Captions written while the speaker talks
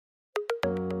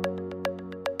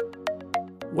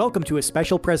Welcome to a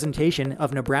special presentation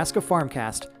of Nebraska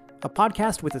Farmcast, a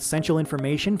podcast with essential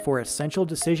information for essential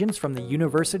decisions from the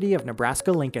University of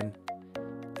Nebraska-Lincoln.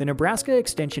 The Nebraska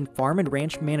Extension Farm and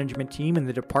Ranch Management Team in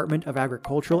the Department of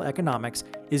Agricultural Economics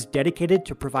is dedicated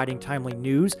to providing timely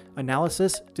news,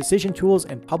 analysis, decision tools,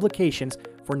 and publications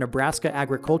for Nebraska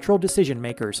agricultural decision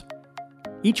makers.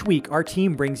 Each week, our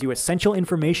team brings you essential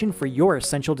information for your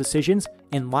essential decisions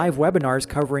in live webinars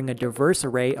covering a diverse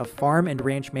array of farm and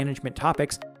ranch management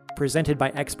topics presented by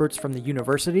experts from the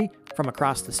university, from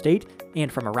across the state,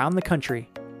 and from around the country.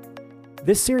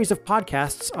 This series of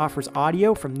podcasts offers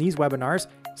audio from these webinars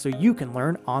so you can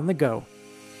learn on the go.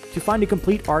 To find a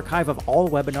complete archive of all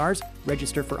webinars,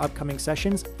 register for upcoming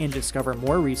sessions, and discover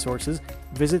more resources,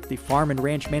 visit the Farm and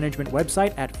Ranch Management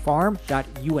website at farm.unl.edu.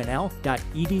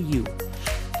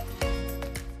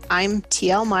 I'm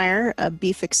T.L. Meyer, a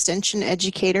beef extension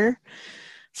educator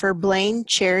for Blaine,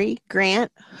 Cherry,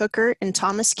 Grant, Hooker, and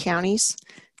Thomas counties.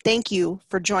 Thank you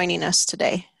for joining us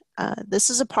today. This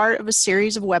is a part of a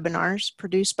series of webinars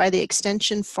produced by the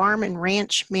Extension Farm and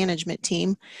Ranch Management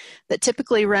Team that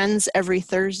typically runs every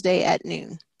Thursday at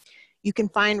noon. You can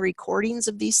find recordings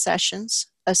of these sessions,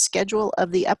 a schedule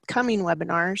of the upcoming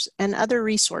webinars, and other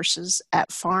resources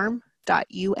at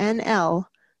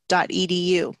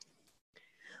farm.unl.edu.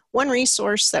 One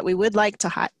resource that we would like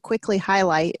to quickly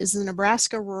highlight is the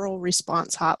Nebraska Rural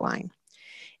Response Hotline.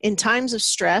 In times of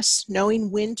stress,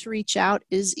 knowing when to reach out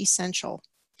is essential.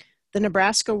 The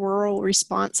Nebraska Rural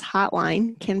Response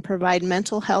Hotline can provide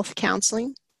mental health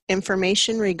counseling,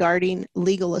 information regarding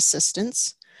legal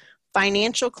assistance,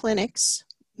 financial clinics,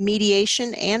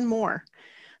 mediation, and more.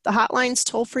 The hotline's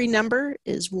toll-free number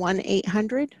is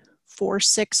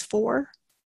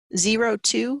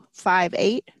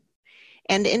 1-800-464-0258.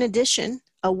 And in addition,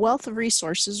 a wealth of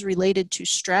resources related to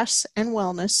stress and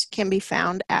wellness can be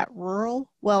found at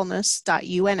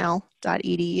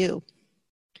ruralwellness.unl.edu.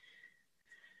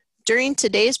 During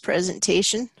today's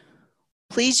presentation,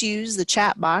 please use the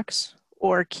chat box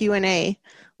or Q&A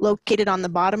located on the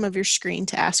bottom of your screen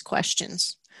to ask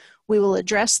questions. We will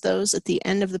address those at the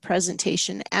end of the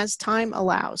presentation as time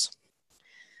allows.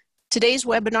 Today's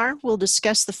webinar will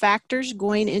discuss the factors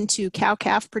going into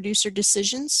cow-calf producer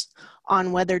decisions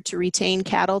on whether to retain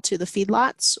cattle to the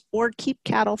feedlots or keep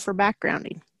cattle for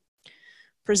backgrounding.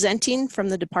 Presenting from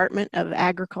the Department of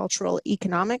Agricultural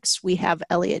Economics, we have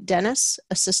Elliot Dennis,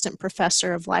 Assistant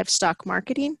Professor of Livestock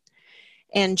Marketing,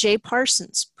 and Jay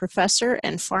Parsons, Professor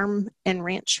and Farm and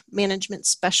Ranch Management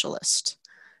Specialist.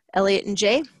 Elliot and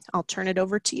Jay, I'll turn it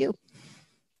over to you.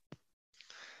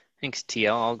 Thanks,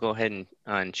 TL. I'll go ahead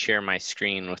and share my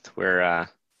screen with where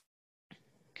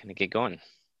kind of get going.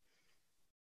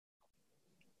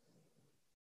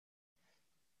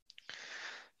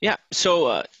 Yeah,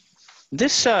 so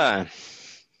this kind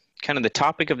of the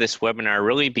topic of this webinar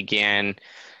really began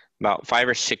about 5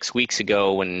 or 6 weeks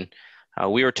ago when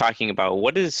we were talking about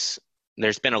there's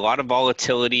been a lot of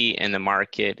volatility in the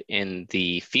market in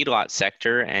the feedlot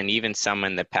sector and even some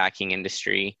in the packing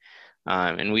industry.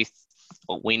 And we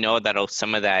know that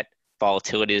some of that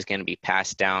volatility is going to be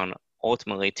passed down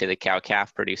ultimately to the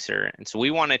cow-calf producer. And so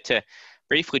we wanted to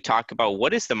briefly talk about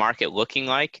what is the market looking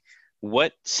like,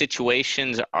 what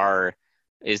situations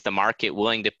is the market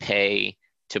willing to pay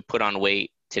to put on weight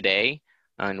today,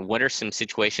 and what are some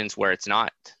situations where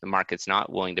the market's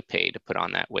not willing to pay to put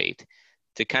on that weight,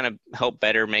 to kind of help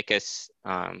better make us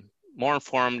more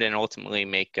informed and ultimately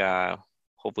make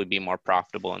hopefully be more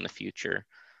profitable in the future.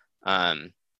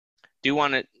 Do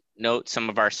want to note some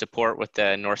of our support with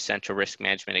the North Central Risk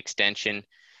Management Extension,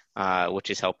 which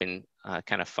is helping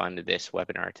kind of fund this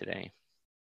webinar today.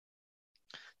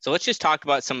 So let's just talk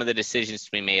about some of the decisions to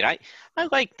be made. I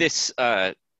like this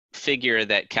figure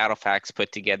that CattleFax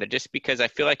put together just because I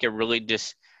feel like it really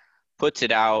just puts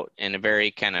it out in a very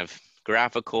kind of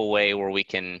graphical way where we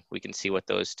can see what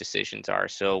those decisions are.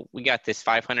 So we got this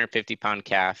 550-pound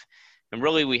calf, and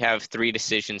really we have 3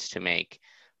 decisions to make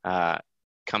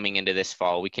coming into this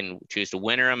fall. We can choose to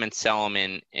winter them and sell them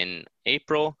in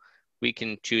April. We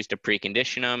can choose to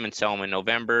precondition them and sell them in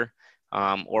November.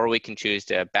 Or we can choose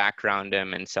to background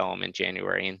them and sell them in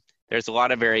January. And there's a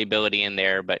lot of variability in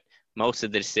there, but most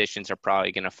of the decisions are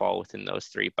probably going to fall within those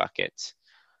 3 buckets.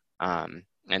 And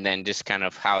then just kind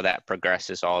of how that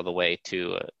progresses all the way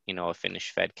to, a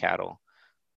finished fed cattle.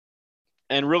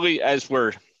 And really,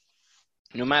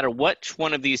 no matter which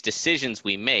one of these decisions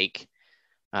we make,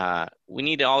 we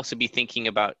need to also be thinking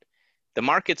about the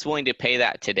market's willing to pay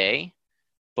that today,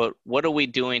 but what are we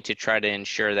doing to try to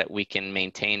ensure that we can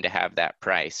maintain to have that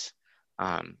price?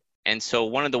 And so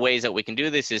one of the ways that we can do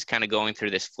this is kind of going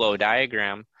through this flow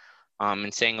diagram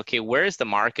and saying, okay, where is the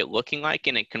market looking like?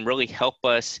 And it can really help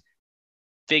us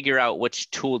figure out which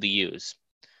tool to use.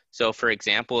 So for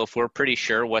example, if we're pretty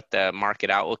sure what the market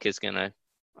outlook is going to,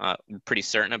 pretty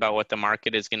certain about what the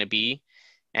market is going to be,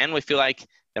 and we feel like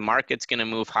the market's going to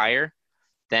move higher,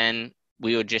 then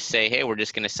we would just say, hey, we're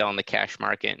just going to sell in the cash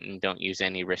market and don't use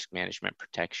any risk management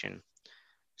protection.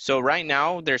 So right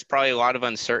now, there's probably a lot of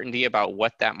uncertainty about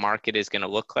what that market is going to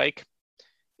look like.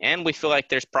 And we feel like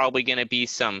there's probably going to be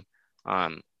some,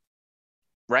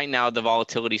 right now the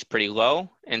volatility is pretty low.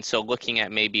 And so looking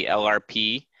at maybe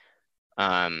LRP,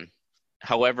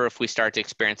 however, if we start to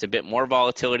experience a bit more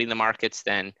volatility in the markets,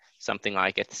 then something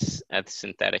like a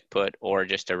synthetic put or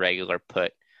just a regular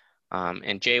put.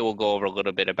 And Jay will go over a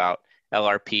little bit about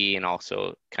LRP and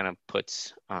also kind of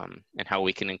puts and how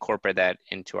we can incorporate that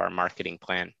into our marketing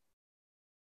plan.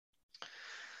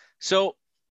 So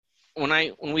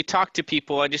when we talk to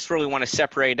people, I just really want to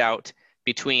separate out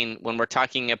between when we're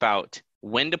talking about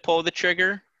when to pull the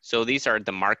trigger. So these are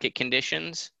the market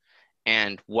conditions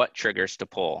and what triggers to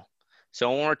pull. So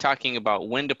when we're talking about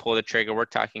when to pull the trigger, we're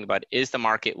talking about, is the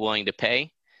market willing to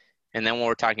pay? And then when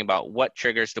we're talking about what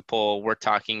triggers to pull, we're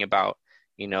talking about,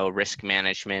 risk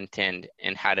management and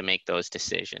how to make those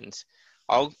decisions.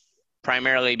 I'll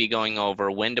primarily be going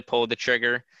over when to pull the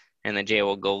trigger, and then Jay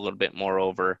will go a little bit more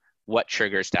over what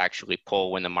triggers to actually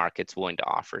pull when the market's willing to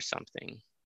offer something.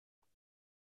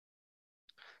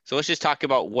 So let's just talk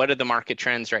about what are the market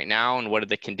trends right now and what are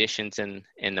the conditions in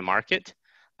the market.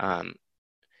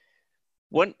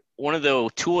 One of the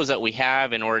tools that we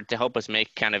have in order to help us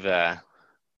make kind of a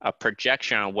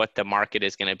projection on what the market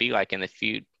is going to be like in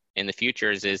the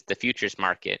futures is the futures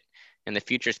market and the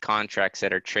futures contracts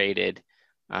that are traded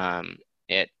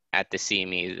at the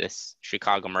CME, this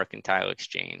Chicago Mercantile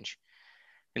Exchange.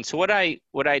 And so what I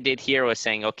did here was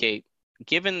saying, okay,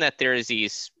 given that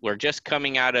we're just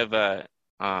coming out of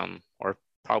or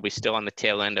probably still on the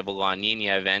tail end of a La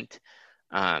Nina event,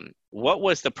 what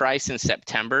was the price in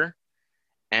September?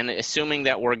 And assuming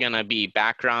that we're going to be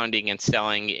backgrounding and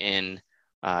selling in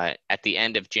at the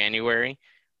end of January,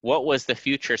 what was the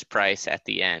futures price at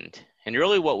the end? And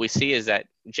really what we see is that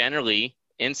generally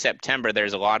in September,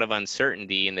 there's a lot of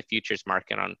uncertainty in the futures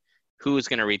market on who's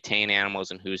going to retain animals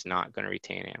and who's not going to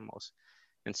retain animals.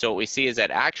 And so what we see is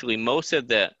that actually most of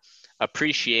the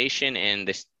appreciation in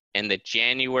the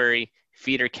January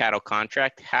feeder cattle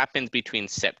contract happens between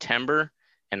September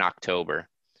and October.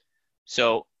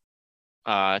 So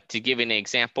to give an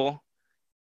example,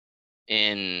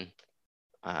 in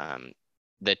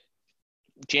the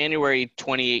January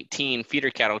 2018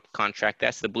 feeder cattle contract,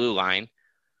 that's the blue line,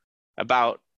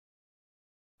 about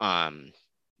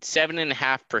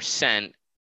 7.5%,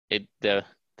 the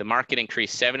market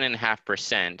increased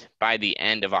 7.5% by the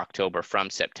end of October from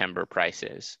September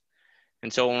prices.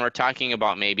 And so when we're talking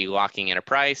about maybe locking in a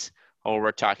price, or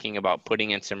we're talking about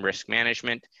putting in some risk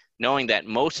management, knowing that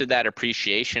most of that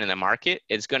appreciation in the market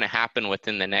is going to happen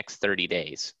within the next 30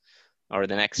 days or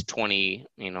the next 20,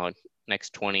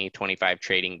 25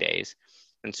 trading days.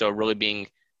 And so really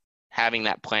having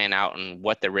that plan out and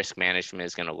what the risk management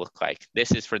is going to look like.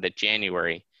 This is for the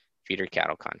January feeder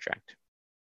cattle contract.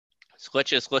 So let's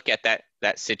just look at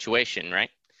that situation, right?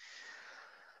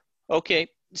 Okay,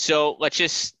 so let's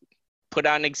just put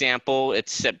out an example.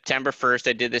 It's September 1st.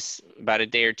 I did this about a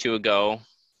day or two ago.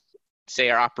 Say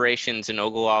our operations in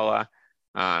Ogallala,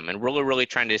 and really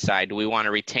trying to decide, do we want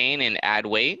to retain and add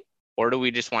weight, or do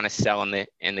we just want to sell in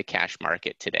the cash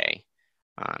market today?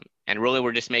 And really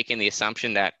we're just making the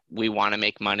assumption that we want to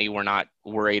make money. We're not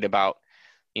worried about,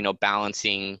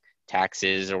 balancing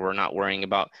taxes, or we're not worrying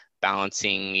about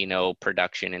balancing,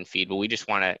 production and feed, but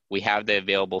we have the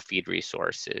available feed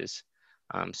resources.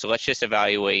 So let's just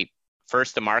evaluate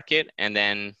first the market and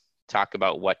then talk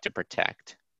about what to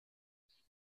protect.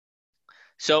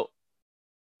 So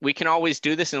we can always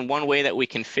do this, in one way that we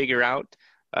can figure out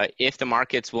if the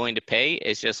market's willing to pay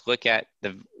is just look at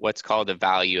what's called the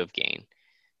value of gain.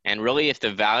 And really, if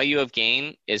the value of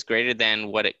gain is greater than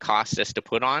what it costs us to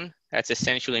put on, that's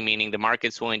essentially meaning the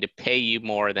market's willing to pay you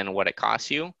more than what it costs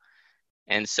you.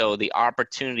 And so the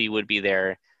opportunity would be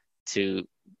there to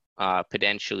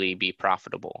potentially be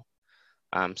profitable.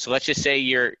 So let's just say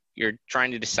you're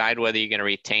trying to decide whether you're going to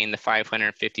retain the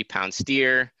 550-pound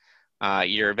steer.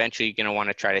 You're eventually going to want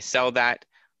to try to sell that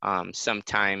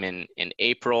sometime in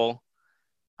April.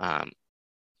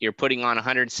 You're putting on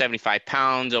 175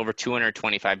 pounds over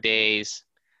 225 days.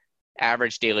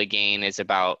 Average daily gain is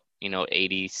about, about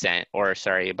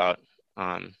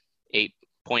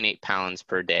 8.8 pounds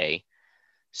per day.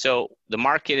 So the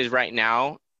market is right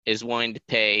now is willing to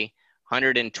pay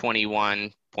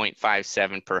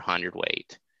 121.57 per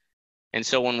hundredweight. And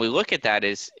so when we look at that,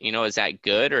 is that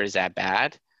good or is that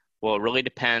bad? Well, it really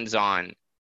depends on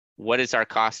what is our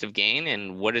cost of gain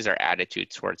and what is our attitude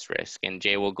towards risk. And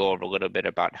Jay will go over a little bit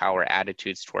about how our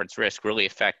attitudes towards risk really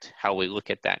affect how we look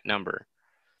at that number.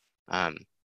 I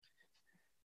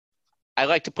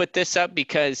like to put this up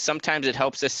because sometimes it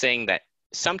helps us saying that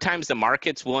sometimes the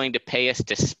market's willing to pay us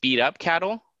to speed up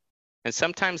cattle, and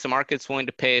sometimes the market's willing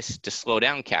to pay us to slow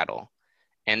down cattle.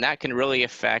 And that can really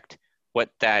affect what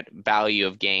that value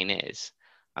of gain is.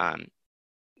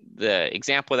 The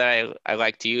example that I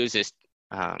like to use is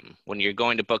when you're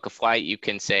going to book a flight, you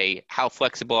can say how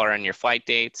flexible are on your flight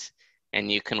dates,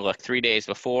 and you can look 3 days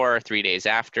before, 3 days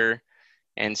after.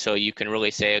 And so you can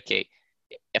really say, okay,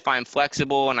 if I'm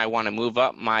flexible and I want to move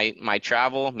up my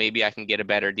travel, maybe I can get a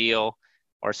better deal,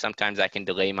 or sometimes I can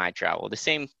delay my travel. The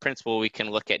same principle we can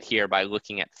look at here by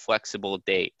looking at flexible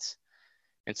dates.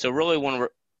 And so really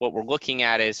what we're looking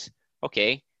at is,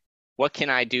 okay, what can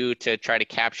I do to try to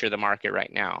capture the market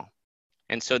right now?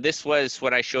 And so this was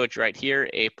what I showed you right here,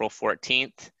 April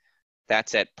 14th.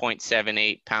 That's at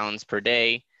 0.78 pounds per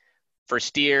day. For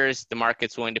steers, the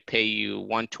market's willing to pay you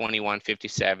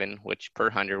 121.57, which per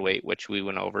hundredweight, which we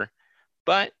went over.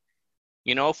 But,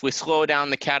 if we slow down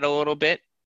the cattle a little bit,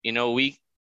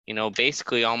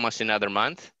 basically almost another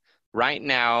month. Right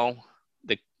now,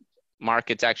 the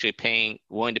market's actually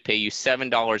willing to pay you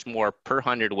 $7 more per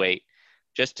hundredweight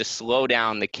just to slow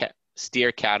down the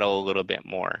steer cattle a little bit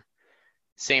more.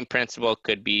 Same principle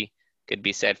could be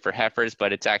said for heifers,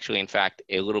 but it's actually, in fact,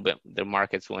 the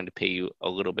market's willing to pay you a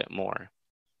little bit more.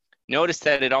 Notice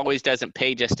that it always doesn't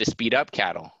pay just to speed up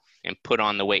cattle and put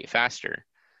on the weight faster.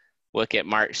 Look at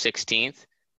March 16th.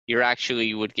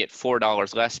 You would get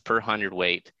 $4 less per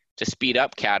hundredweight to speed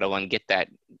up cattle and get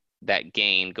that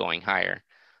gain going higher.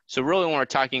 So really, when we're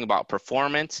talking about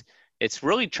performance, it's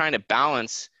really trying to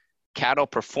balance cattle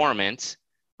performance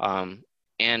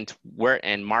and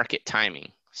market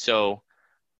timing. So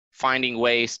finding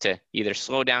ways to either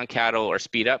slow down cattle or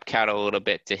speed up cattle a little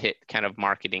bit to hit kind of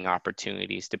marketing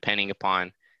opportunities depending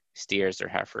upon steers or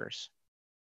heifers.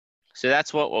 So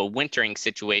that's what a wintering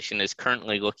situation is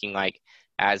currently looking like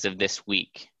as of this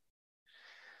week.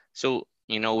 So,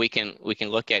 we can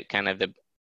look at kind of the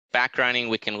backgrounding.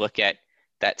 We can look at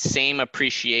that same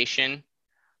appreciation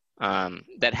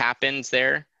that happens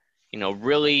there.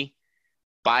 Really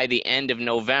by the end of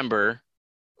November,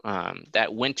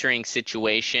 that wintering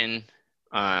situation,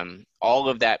 all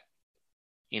of that,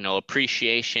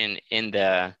 appreciation in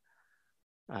the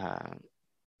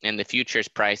futures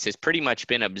price has pretty much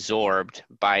been absorbed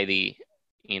by the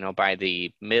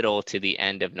middle to the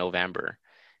end of November.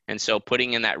 And so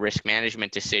putting in that risk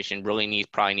management decision probably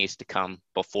needs to come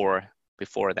before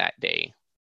that day.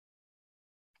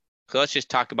 So let's just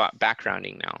talk about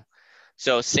backgrounding now.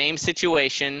 So same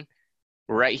situation.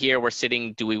 Right here, we're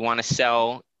sitting, do we want to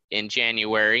sell in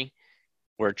January?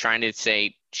 We're trying to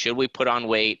say, should we put on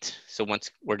weight? So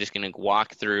we're just going to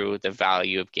walk through the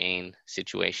value of gain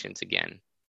situations again.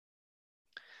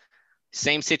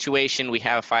 Same situation, we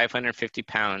have a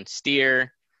 550-pound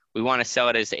steer. We want to sell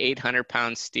it as an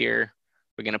 800-pound steer.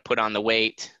 We're going to put on the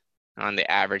weight on the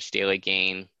average daily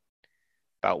gain,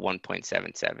 about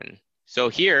 1.77. So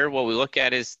here, what we look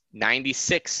at is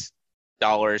 $96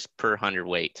 per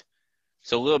hundredweight.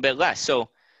 So a little bit less. So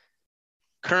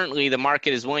currently the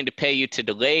market is willing to pay you to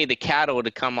delay the cattle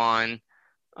to come on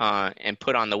and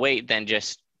put on the weight than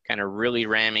just kind of really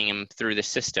ramming them through the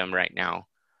system right now.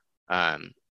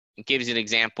 It gives you an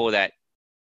example that,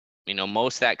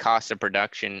 most of that cost of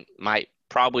production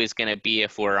probably is going to be,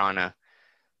 if we're on a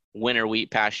winter wheat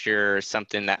pasture or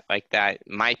something like that,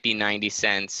 might be 90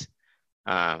 cents.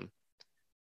 But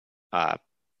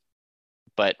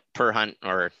per hunt,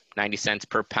 or 90 cents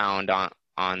per pound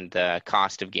on the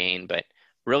cost of gain. But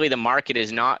really the market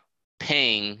is not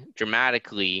paying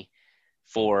dramatically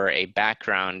for a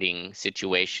backgrounding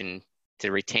situation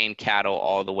to retain cattle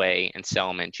all the way and sell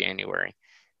them in January.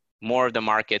 More of the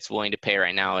market's willing to pay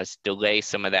right now is delay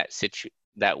some of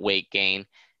that weight gain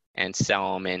and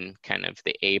sell them in kind of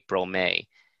the April, May.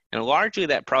 And largely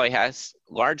that probably has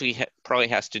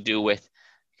to do with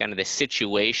kind of the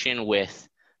situation with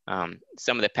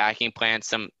some of the packing plants,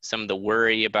 some of the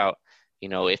worry about,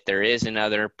 if there is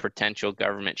another potential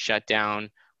government shutdown,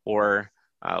 or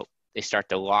they start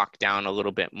to lock down a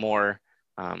little bit more,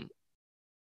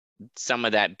 some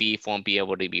of that beef won't be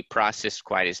able to be processed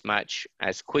quite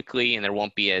as quickly, and there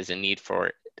won't be as a need for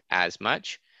it as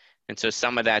much. And so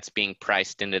some of that's being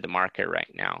priced into the market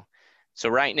right now. So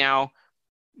right now,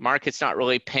 market's not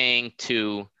really paying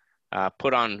to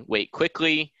put on weight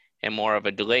quickly, and more of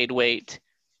a delayed weight,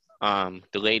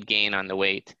 delayed gain on the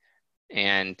weight.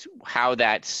 and how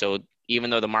that's, so even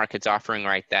though the market's offering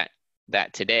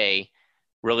that today,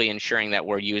 really ensuring that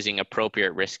we're using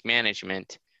appropriate risk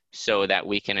management so that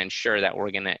we can ensure that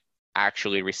we're going to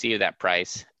actually receive that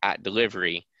price at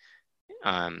delivery.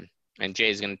 And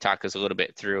Jay's going to talk us a little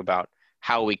bit through about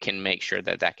how we can make sure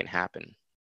that that can happen.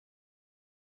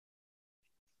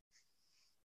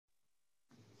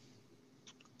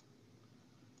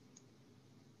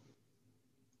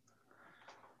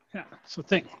 Yeah, so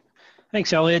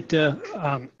thanks, Elliot.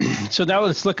 So now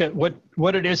let's look at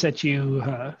what it is that you,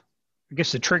 I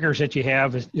guess the triggers that you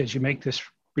have as you make this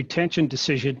retention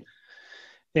decision,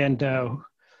 and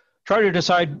try to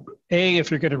decide, A,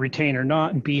 if you're going to retain or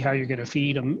not, and B, how you're going to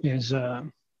feed them, as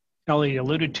Elliot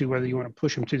alluded to, whether you want to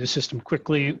push them through the system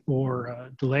quickly or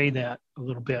delay that a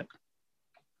little bit.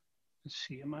 Let's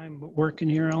see, am I working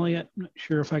here, Elliot? I'm not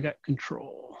sure if I got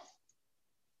control.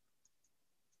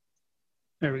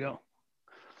 There we go.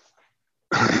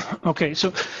 Okay,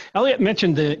 so Elliot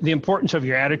mentioned the importance of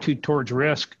your attitude towards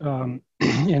risk.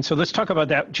 And so let's talk about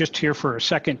that just here for a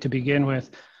second to begin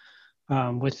with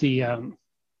the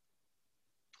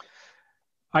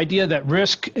idea that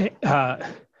risk,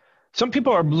 some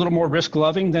people are a little more risk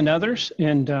loving than others.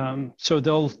 And so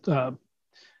they'll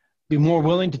be more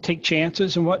willing to take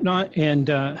chances and whatnot. And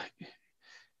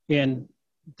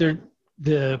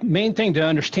the main thing to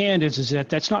understand is that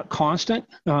that's not constant.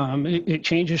 It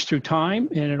changes through time,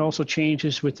 and it also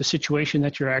changes with the situation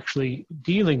that you're actually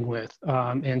dealing with.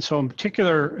 And so in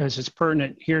particular, as it's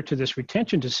pertinent here to this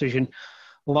retention decision,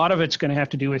 a lot of it's going to have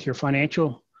to do with your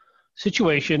financial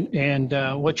situation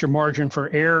and what your margin for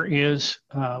error is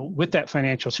with that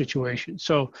financial situation.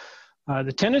 So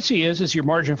the tendency is as your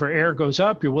margin for error goes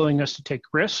up, your willingness to take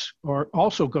risks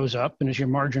also goes up. And as your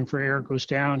margin for error goes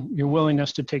down, your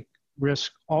willingness to take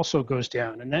risk also goes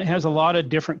down. And that has a lot of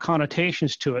different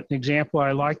connotations to it. An example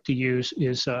I like to use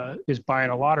is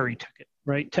buying a lottery ticket,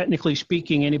 right? Technically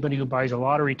speaking, anybody who buys a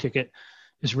lottery ticket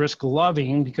is risk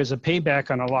loving because the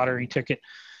payback on a lottery ticket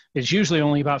is usually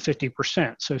only about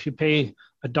 50%. So if you pay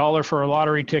 $1 for a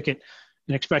lottery ticket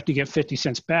and expect to get 50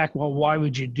 cents back, well, why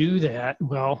would you do that?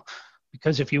 Well,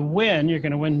 because if you win, you're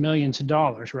going to win millions of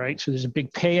dollars, right? So there's a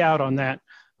big payout on that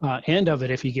end of it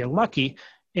if you get lucky.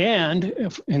 And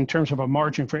if, in terms of a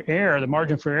margin for error, the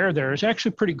margin for error there is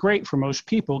actually pretty great for most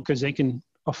people because they can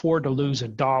afford to lose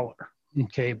 $1.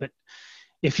 Okay, but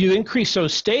if you increase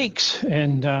those stakes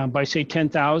and by say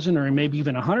 10,000 or maybe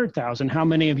even 100,000, how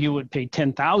many of you would pay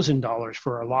 $10,000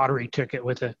 for a lottery ticket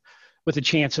with a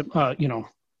chance of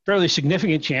fairly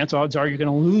significant chance? Odds are you're going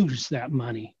to lose that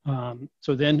money.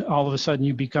 So then all of a sudden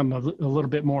you become a little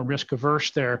bit more risk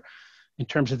averse there in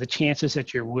terms of the chances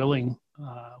that you're willing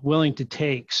to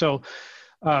take. So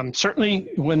certainly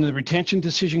when the retention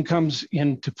decision comes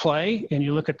into play and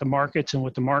you look at the markets and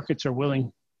what the markets are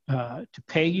willing to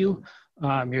pay you,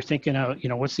 you're thinking,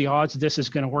 what's the odds this is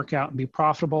going to work out and be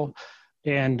profitable?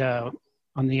 And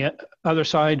on the other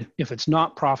side, if it's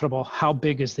not profitable, how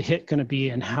big is the hit going to be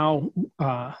and how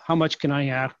much can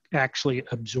I actually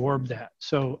absorb that?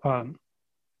 So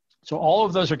all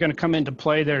of those are going to come into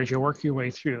play there as you work your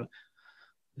way through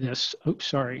this. Oops,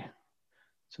 sorry.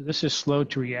 So this is slow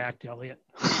to react, Elliot.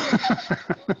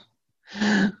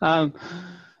 And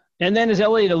then as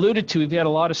Elliot alluded to, we've had a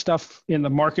lot of stuff in the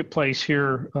marketplace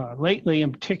here lately,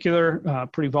 in particular,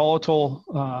 pretty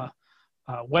volatile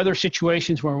weather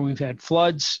situations where we've had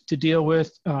floods to deal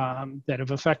with that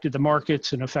have affected the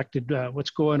markets and affected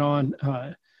what's going on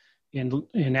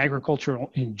in agriculture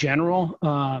in general.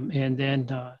 And then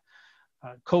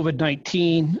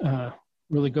COVID-19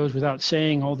 really goes without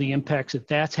saying all the impacts that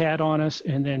that's had on us.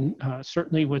 And then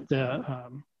certainly with the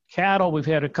cattle, we've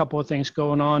had a couple of things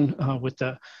going on with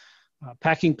the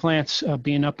packing plants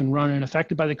being up and running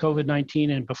affected by the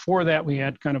COVID-19. And before that, we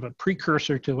had kind of a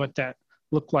precursor to what that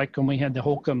looked like when we had the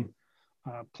Holcomb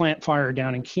plant fire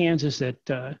down in Kansas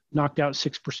that knocked out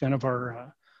 6% of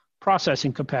our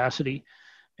processing capacity.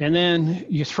 And then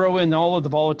you throw in all of the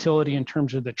volatility in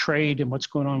terms of the trade and what's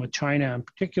going on with China in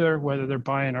particular, whether they're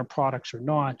buying our products or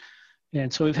not.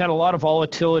 And so we've had a lot of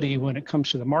volatility when it comes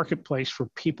to the marketplace for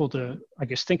people to, I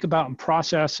guess, think about and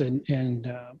process and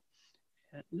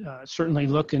certainly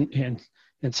look and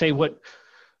say what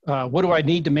do I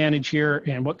need to manage here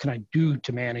and what can I do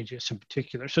to manage this in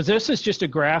particular. So this is just a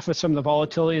graph of some of the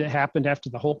volatility that happened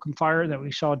after the Holcomb fire that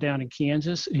we saw down in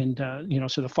Kansas. And,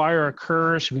 so the fire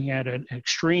occurs, we had an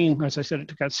extreme, as I said, it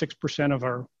took out 6% of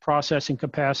our processing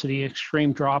capacity,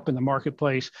 extreme drop in the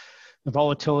marketplace, the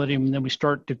volatility, and then we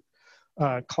start to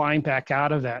climb back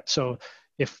out of that. So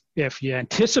if you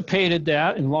anticipated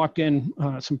that and locked in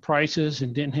some prices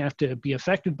and didn't have to be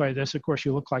affected by this, of course,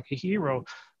 you look like a hero.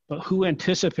 but who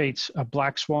anticipates a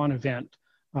black swan event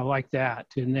like that?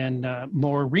 And then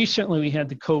more recently, we had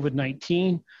the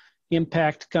COVID-19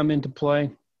 impact come into play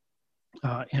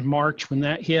in March when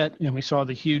that hit, and we saw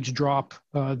the huge drop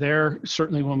there.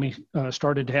 Certainly when we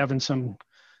started having some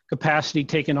capacity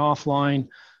taken offline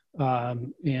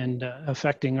and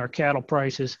affecting our cattle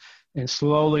prices, and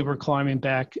slowly we're climbing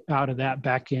back out of that,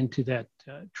 back into that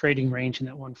trading range in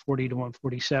that 140 to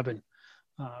 147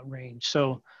 range.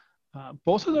 So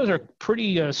both of those are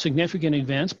pretty significant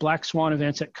events, black swan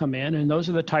events that come in, and those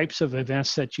are the types of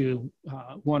events that you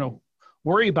want to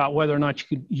worry about whether or not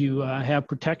you have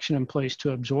protection in place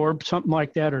to absorb something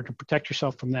like that or to protect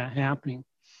yourself from that happening.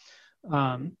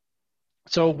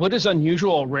 So what is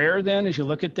unusual or rare then, as you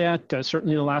look at that?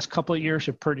 Certainly the last couple of years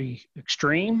are pretty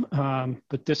extreme,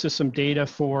 but this is some data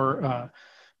for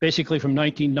basically from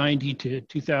 1990 to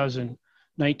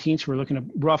 2019. So we're looking at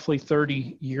roughly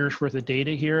 30 years worth of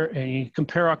data here, and you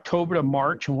compare October to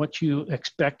March and what you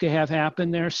expect to have happen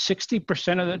there.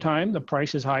 60% of the time, the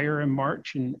price is higher in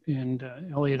March, and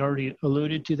Elliot already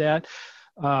alluded to that,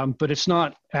 but it's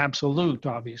not absolute,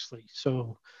 obviously.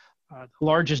 So the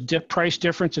largest price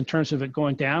difference in terms of it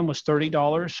going down was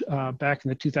 $30 back in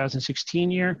the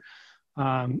 2016 year.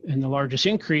 And the largest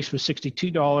increase was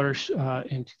 $62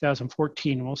 in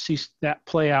 2014. We'll see that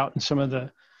play out in some of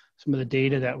the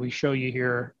data that we show you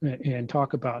here and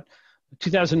talk about.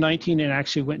 2019, it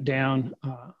actually went down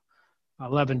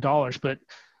 $11. But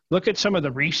look at some of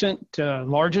the recent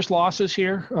largest losses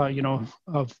here,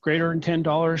 of greater than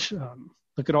 $10.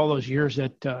 Look at all those years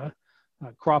that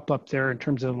crop up there in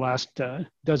terms of the last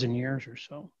dozen years or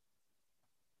so.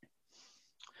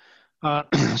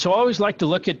 So I always like to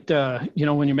look at,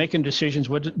 when you're making decisions,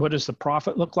 what does the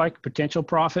profit look like, potential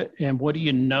profit, and what do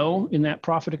you know in that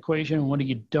profit equation, and what do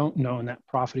you don't know in that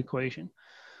profit equation?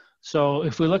 So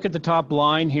if we look at the top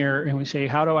line here and we say,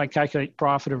 how do I calculate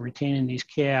profit of retaining these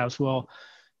calves? Well,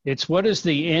 it's what is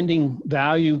the ending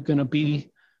value going to be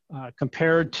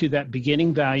compared to that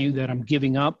beginning value that I'm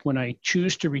giving up when I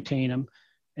choose to retain them.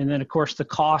 And then, of course, the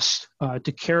cost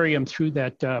to carry them through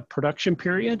that production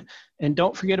period. And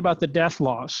don't forget about the death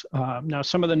loss. Now,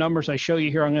 some of the numbers I show you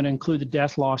here, I'm going to include the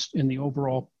death loss in the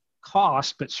overall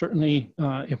cost, but certainly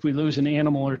if we lose an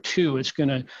animal or two, it's going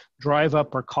to drive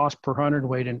up our cost per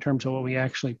hundredweight in terms of what we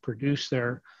actually produce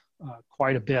there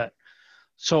quite a bit.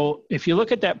 So if you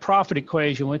look at that profit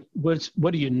equation,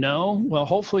 what do you know? Well,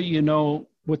 hopefully you know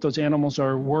what those animals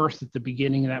are worth at the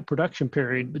beginning of that production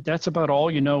period, but that's about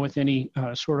all you know with any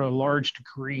sort of large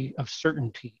degree of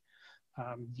certainty.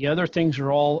 The other things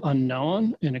are all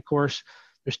unknown, and of course,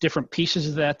 there's different pieces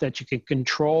of that you can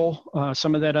control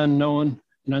some of that unknown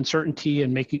and uncertainty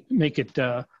and make it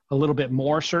a little bit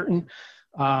more certain,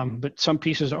 but some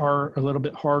pieces are a little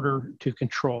bit harder to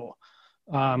control.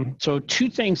 So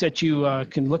two things that you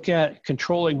can look at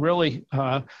controlling really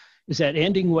is that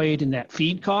ending weight and that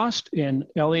feed cost. And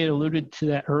Elliot alluded to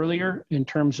that earlier in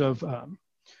terms of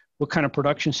what kind of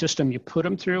production system you put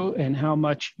them through and how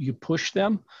much you push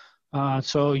them.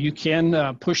 So you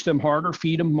can push them harder,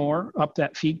 feed them more, up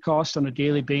that feed cost on a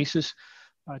daily basis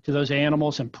to those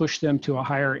animals and push them to a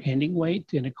higher ending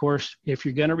weight. And of course, if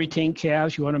you're going to retain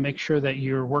calves, you want to make sure that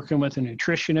you're working with a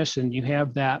nutritionist and you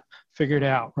have that figured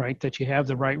out, right? That you have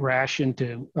the right ration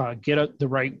to get the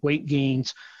right weight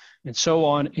gains and so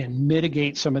on, and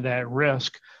mitigate some of that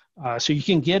risk. So you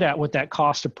can get at what that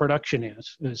cost of production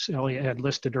is. As Elliot had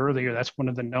listed earlier, that's one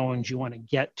of the knowns you want to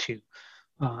get to.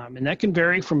 And that can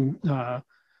vary from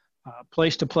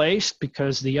place to place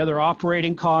because the other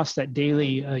operating costs, that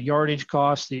daily yardage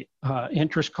cost, the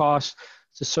interest costs,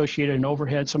 it's associated in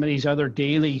overhead, some of these other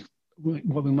daily,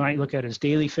 what we might look at as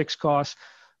daily fixed costs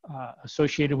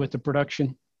associated with the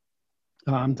production.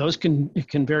 It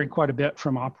can vary quite a bit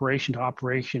from operation to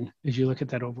operation as you look at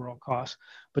that overall cost.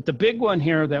 But the big one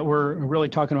here that we're really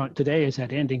talking about today is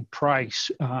that ending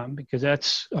price, because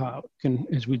that's,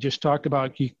 as we just talked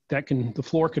about, the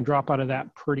floor can drop out of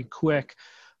that pretty quick.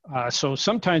 So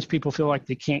sometimes people feel like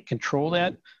they can't control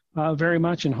that very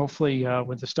much. And hopefully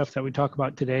with the stuff that we talk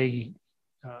about today,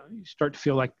 you start to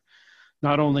feel like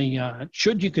not only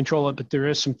should you control it, but there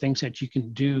is some things that you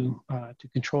can do to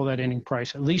control that ending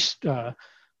price, at least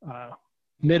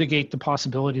mitigate the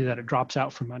possibility that it drops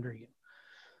out from under you.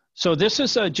 So this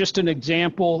is just an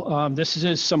example. This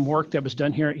is some work that was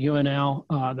done here at UNL.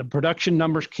 The production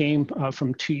numbers came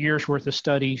from 2 years worth of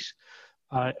studies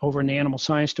over in the Animal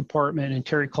Science Department, and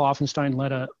Terry Kloffenstein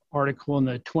led an article in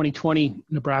the 2020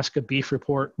 Nebraska Beef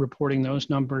Report reporting those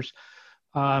numbers.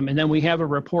 And then we have a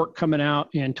report coming out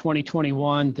in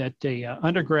 2021 that a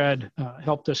undergrad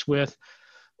helped us with,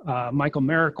 Michael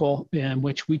Miracle, in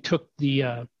which we took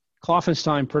the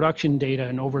Klopfenstein production data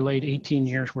and overlaid 18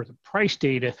 years worth of price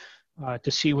data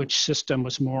to see which system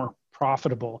was more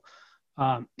profitable.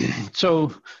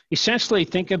 So essentially,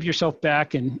 think of yourself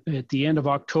back at the end of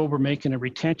October making a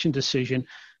retention decision.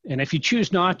 And if you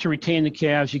choose not to retain the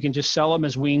calves, you can just sell them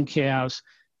as weaned calves.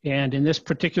 And in this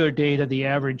particular data, the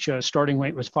average starting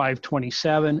weight was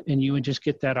 527, and you would just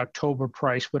get that October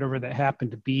price, whatever that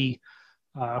happened to be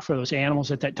for those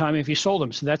animals at that time if you sold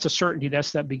them. So that's a certainty.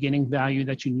 That's that beginning value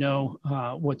that you know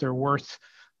what they're worth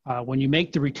when you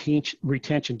make the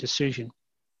retention decision.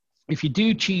 If you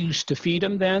do choose to feed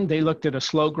them, then they looked at a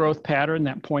slow growth pattern,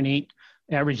 that 0.8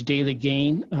 average daily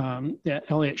gain that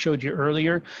Elliot showed you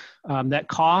earlier. That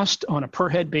cost on a per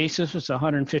head basis was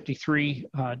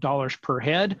 $153 per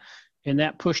head, and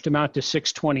that pushed them out to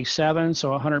 627.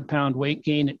 So a 100-pound weight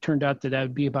gain, it turned out that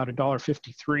would be about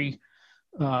 $1.53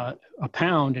 a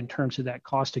pound in terms of that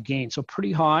cost of gain. So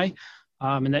pretty high,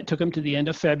 and that took them to the end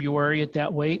of February at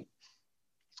that weight.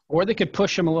 Or they could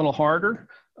push them a little harder,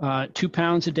 2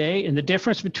 pounds a day. And the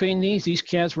difference between these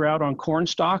calves were out on corn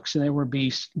stalks, and they were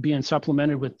being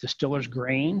supplemented with distiller's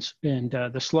grains. And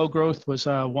the slow growth was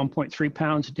 1.3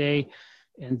 pounds a day,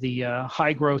 and the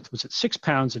high growth was at 6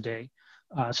 pounds a day.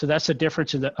 So that's a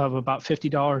difference of about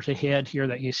 $50 a head here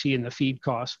that you see in the feed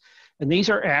costs. And these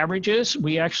are averages.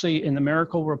 We actually, in the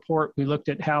Miracle report, we looked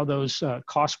at how those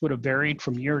costs would have varied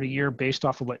from year to year based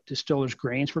off of what distiller's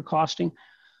grains were costing.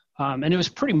 And it was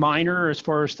pretty minor as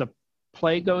far as the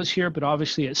play goes here, but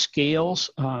obviously it scales.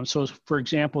 So for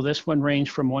example, this one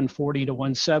ranged from 140 to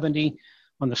 170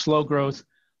 on the slow growth.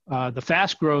 The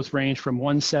fast growth ranged from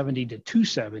 170 to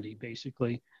 270,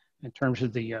 basically, in terms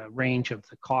of the range of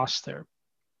the costs there.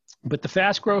 But the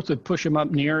fast growth would push them up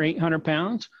near 800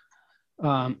 pounds.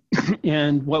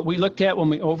 And what we looked at when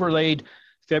we overlaid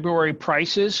February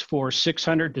prices for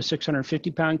 600 to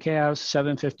 650 pound calves,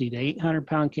 750 to 800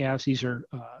 pound calves, these are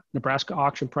Nebraska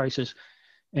auction prices,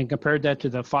 and compared that to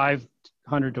the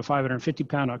 500 to 550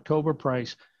 pound October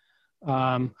price.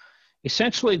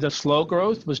 Essentially, the slow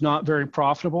growth was not very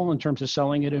profitable in terms of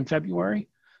selling it in February.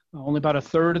 Only about a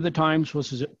third of the times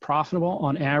was it profitable.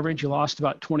 On average, you lost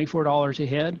about $24 a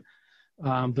head.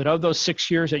 But of those 6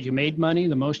 years that you made money,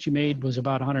 the most you made was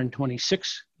about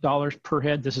 $126 per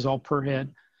head. This is all per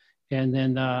head. And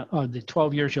then the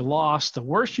 12 years you lost, the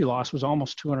worst you lost was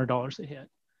almost $200 a head.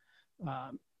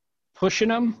 Pushing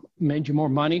them made you more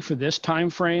money for this time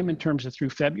frame in terms of through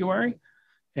February.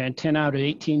 And 10 out of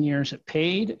 18 years it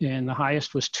paid, and the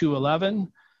highest was $211.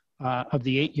 Of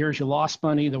the 8 years you lost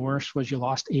money, the worst was you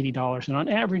lost $80. And on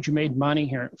average, you made money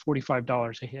here at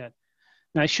 $45 a head.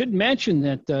 Now, I should mention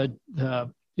that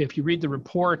if you read the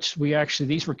reports,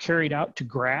 these were carried out to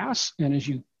grass.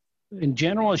 And in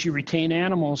general, as you retain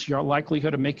animals, your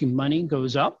likelihood of making money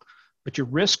goes up, but your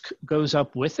risk goes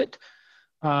up with it.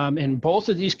 In both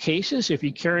of these cases, if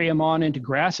you carry them on into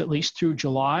grass, at least through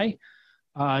July,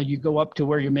 you go up to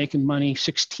where you're making money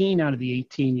 16 out of the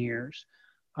 18 years.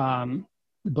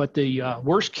 But the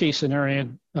worst case scenario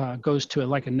goes to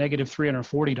like a negative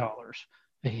 $340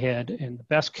 a head, and the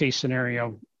best case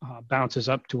scenario bounces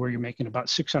up to where you're making about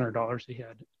 $600 a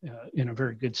head in a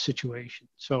very good situation.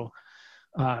 So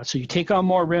you take on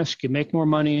more risk, you make more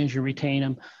money as you retain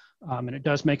them, and it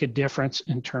does make a difference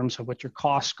in terms of what your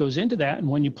cost goes into that and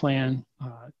when you plan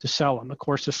to sell them. Of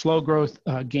course, the slow growth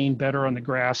gain better on the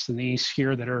grass than these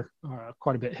here that are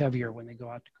quite a bit heavier when they go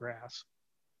out to grass.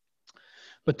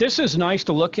 But this is nice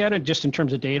to look at it just in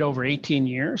terms of data over 18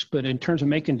 years, but in terms of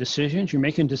making decisions, you're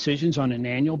making decisions on an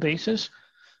annual basis.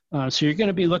 So you're going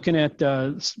to be looking at,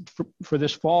 for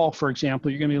this fall, for example,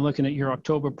 you're going to be looking at your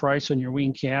October price on your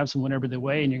weaned calves and whatever they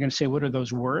weigh, and you're going to say, what are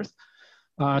those worth?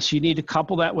 So you need to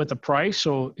couple that with the price.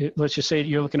 So let's just say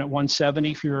you're looking at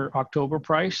 170 for your October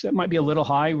price. That might be a little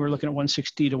high. We're looking at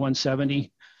 160 to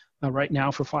 170 right now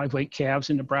for 5-weight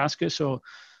calves in Nebraska. So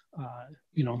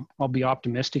I'll be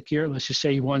optimistic here. Let's just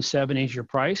say 170 is your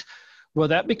price. Well,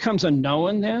 that becomes a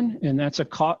known then, and that's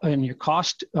and your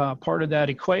cost part of that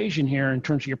equation here in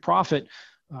terms of your profit.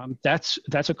 That's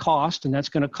a cost, and that's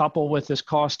going to couple with this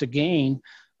cost of gain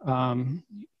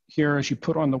here as you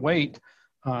put on the weight,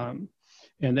 and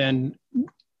then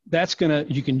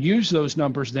you can use those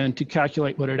numbers then to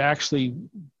calculate what it actually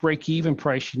break-even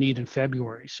price you need in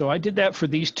February. So I did that for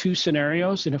these two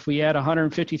scenarios, and if we add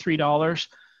 $153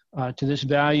 to this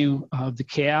value of the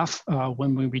calf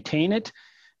when we retain it,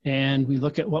 and we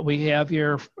look at what we have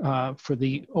here for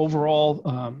the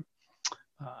overall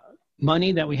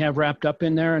money that we have wrapped up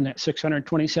in there, and that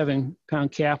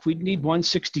 627-pound calf, we'd need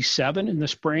 167 in the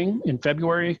spring, in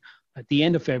February, at the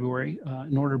end of February,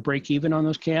 in order to break even on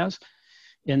those calves.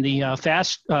 In the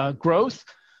fast growth,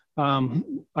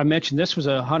 I mentioned this was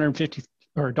 $150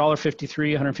 or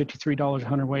 $1.53, $153 a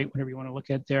hundredweight, whatever you want to look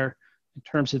at there in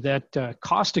terms of that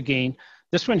cost of gain.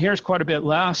 This one here is quite a bit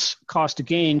less cost of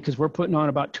gain because we're putting on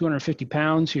about 250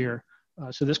 pounds here.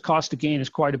 So this cost of gain is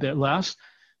quite a bit less.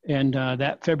 And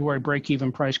that February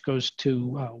break-even price goes to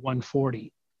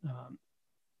 140.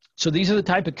 So these are the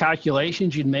type of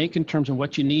calculations you'd make in terms of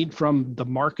what you need from the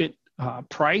market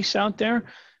price out there.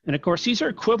 And of course, these are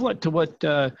equivalent to what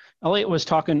Elliot was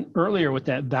talking earlier with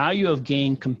that value of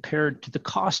gain compared to the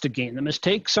cost of gain. The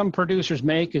mistake some producers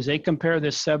make is they compare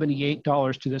this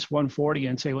 $78 to this 140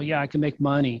 and say, well, yeah, I can make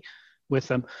money with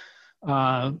them.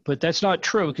 But that's not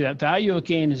true, because that value of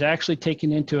gain is actually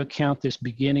taking into account this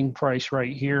beginning price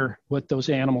right here, what those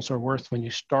animals are worth when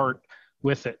you start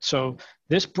with it. So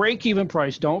this break-even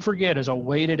price, don't forget, is a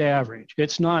weighted average.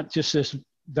 It's not just this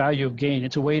value of gain.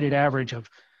 It's a weighted average of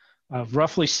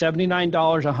roughly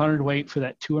 $79 a hundredweight for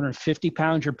that 250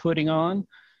 pounds you're putting on,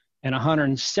 and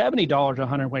 $170 a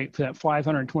hundredweight for that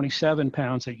 527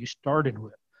 pounds that you started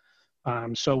with.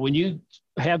 So when you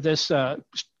have this,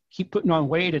 keep putting on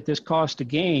weight at this cost of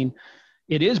gain,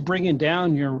 it is bringing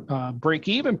down your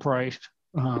break-even price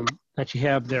that you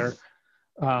have there.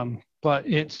 But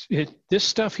this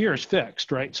stuff here is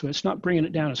fixed, right? So it's not bringing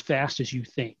it down as fast as you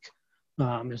think.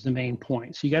 Is the main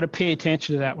point. So you got to pay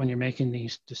attention to that when you're making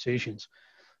these decisions.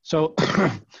 So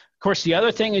of course, the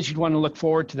other thing is you'd want to look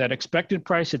forward to that expected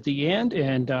price at the end.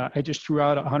 And I just threw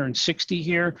out 160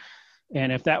 here.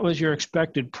 And if that was your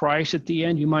expected price at the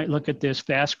end, you might look at this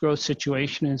fast growth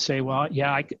situation and say, well,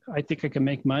 yeah, I think I can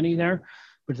make money there.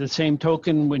 But at the same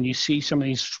token, when you see some of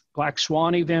these black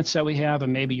swan events that we have,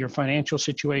 and maybe your financial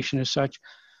situation is such,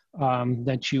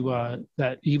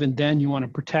 that even then you want to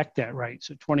protect that, right?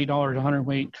 So $20 a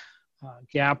hundredweight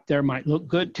gap there might look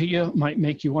good to you, might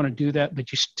make you want to do that,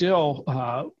 but you still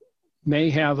may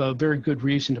have a very good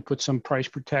reason to put some price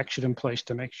protection in place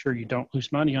to make sure you don't lose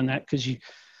money on that, because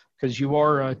you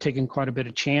are taking quite a bit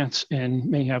of chance and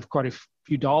may have quite a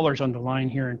few dollars on the line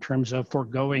here in terms of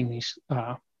foregoing these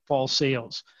fall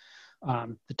sales.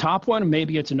 The top one,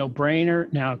 maybe it's a no-brainer.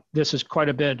 Now, this is quite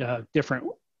a bit different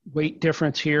weight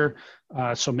difference here.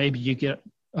 So maybe you get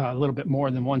a little bit more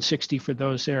than 160 for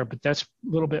those there, but that's a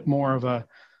little bit more of a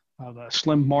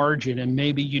slim margin. And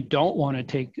maybe you don't want to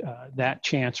take that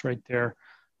chance right there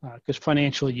because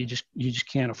financially you just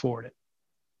can't afford it.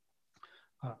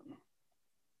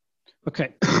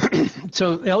 Okay,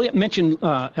 so Elliot mentioned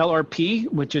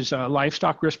LRP, which is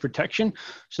livestock risk protection.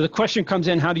 So the question comes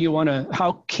in,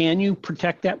 how can you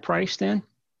protect that price then?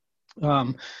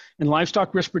 And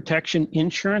livestock risk protection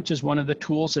insurance is one of the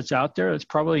tools that's out there. It's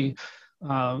probably,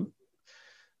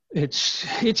 it's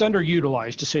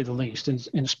underutilized to say the least, and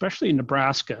especially in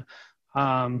Nebraska.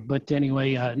 But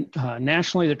anyway,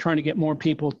 nationally, they're trying to get more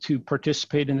people to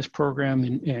participate in this program,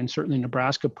 and certainly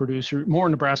more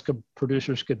Nebraska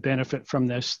producers could benefit from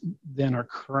this than are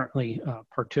currently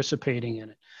participating in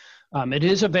it. It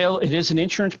is an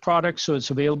insurance product, so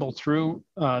it's available through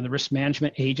the Risk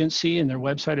Management Agency, and their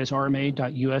website is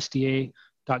rma.usda.gov.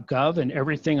 And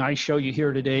everything I show you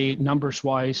here today,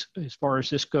 numbers-wise, as far as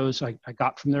this goes, I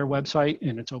got from their website,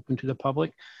 and it's open to the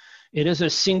public. It is a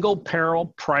single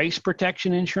peril price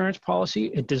protection insurance policy.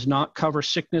 It does not cover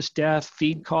sickness, death,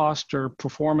 feed cost, or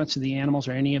performance of the animals,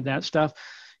 or any of that stuff.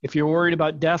 If you're worried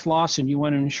about death loss and you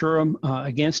want to insure them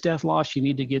against death loss, you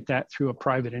need to get that through a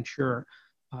private insurer.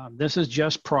 This is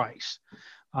just price.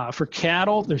 For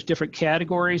cattle, there's different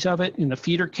categories of it. In the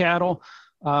feeder cattle,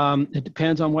 it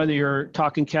depends on whether you're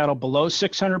talking cattle below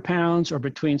 600 pounds or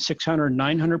between 600 and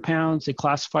 900 pounds. They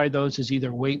classify those as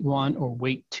either weight 1 or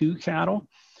weight 2 cattle.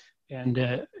 And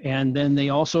then they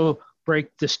also break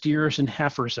the steers and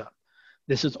heifers up.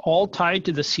 This is all tied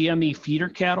to the CME feeder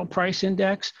cattle price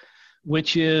index,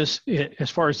 which is, as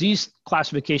far as these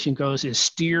classification goes, is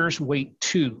steers weight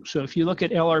 2. So if you look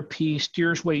at LRP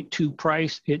steers weight 2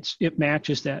 price, it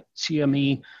matches that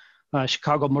CME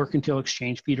Chicago Mercantile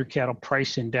Exchange feeder cattle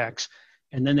price index.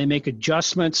 And then they make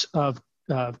adjustments of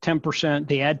 10%.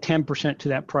 They add 10% to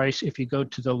that price if you go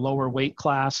to the lower weight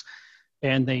class,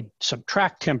 and they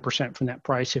subtract 10% from that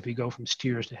price if you go from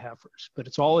steers to heifers. But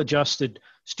it's all adjusted.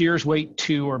 Steers weight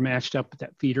 2 are matched up with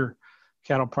that feeder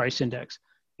cattle price index.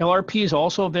 LRP is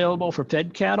also available for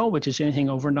fed cattle, which is anything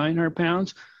over 900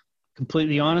 pounds.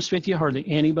 Completely honest with you, hardly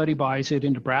anybody buys it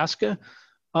in Nebraska.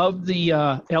 Of the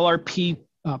LRP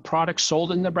products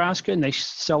sold in Nebraska, and they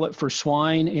sell it for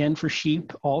swine and for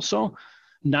sheep also,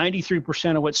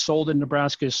 93% of what's sold in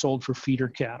Nebraska is sold for feeder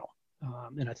cattle.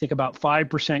 And I think about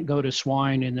 5% go to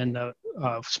swine, and then the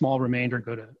small remainder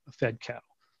go to fed cattle.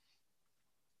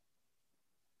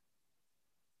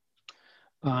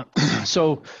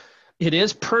 So it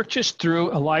is purchased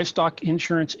through a livestock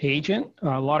insurance agent.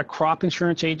 A lot of crop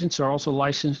insurance agents are also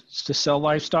licensed to sell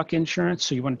livestock insurance,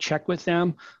 so you want to check with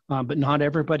them, but not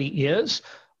everybody is.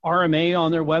 RMA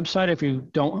on their website, if you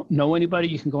don't know anybody,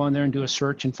 you can go on there and do a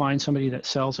search and find somebody that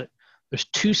sells it. There's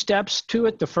 2 steps to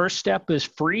it. The first step is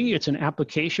free. It's an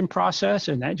application process,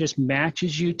 and that just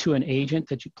matches you to an agent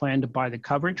that you plan to buy the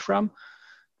coverage from.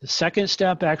 The second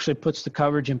step actually puts the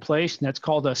coverage in place, and that's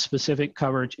called a specific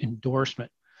coverage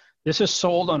endorsement. This is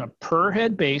sold on a per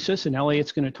head basis, and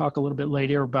Elliot's going to talk a little bit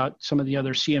later about some of the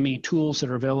other CME tools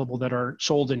that are available that are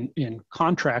sold in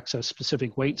contracts of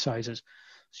specific weight sizes.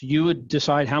 So you would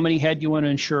decide how many head you want to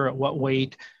insure at what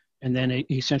weight, and then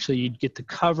essentially you'd get the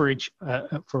coverage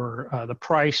for the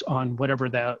price on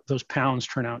whatever those pounds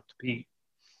turn out to be.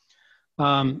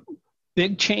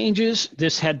 Big changes.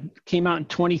 This came out in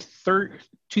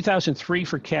 2003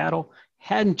 for cattle.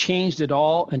 Hadn't changed at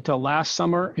all until last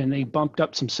summer, and they bumped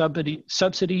up some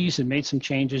subsidies and made some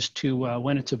changes to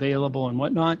when it's available and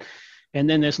whatnot. And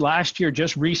then this last year,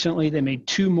 just recently, they made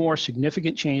 2 more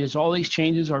significant changes. All these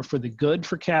changes are for the good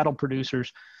for cattle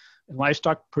producers and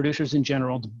livestock producers in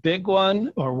general. The big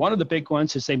one, or one of the big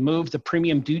ones, is they moved the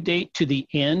premium due date to the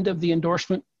end of the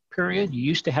endorsement period. You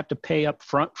used to have to pay up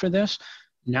front for this.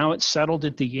 Now it's settled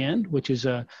at the end, which is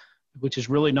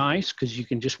really nice because you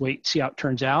can just wait and see how it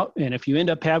turns out. And if you end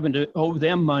up having to owe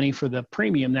them money for the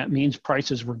premium, that means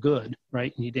prices were good,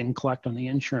 right? And you didn't collect on the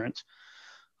insurance.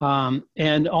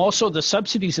 And also the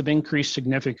subsidies have increased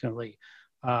significantly.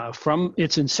 From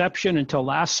its inception until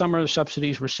last summer, the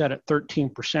subsidies were set at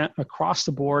 13% across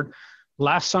the board.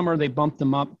 Last summer, they bumped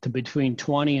them up to between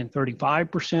 20 and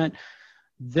 35%.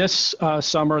 This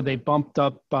summer, they bumped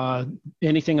up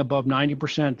anything above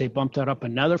 90%. They bumped that up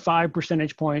another 5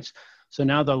 percentage points. So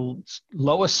now the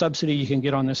lowest subsidy you can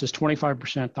get on this is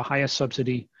 25%. The highest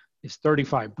subsidy is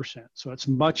 35%. So it's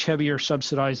much heavier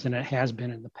subsidized than it has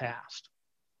been in the past.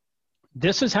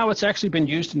 This is how it's actually been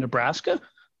used in Nebraska,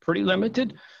 pretty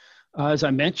limited. As I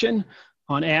mentioned,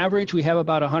 on average, we have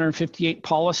about 158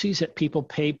 policies that people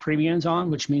pay premiums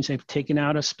on, which means they've taken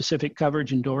out a specific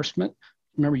coverage endorsement.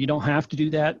 Remember, you don't have to do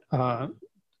that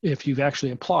if you've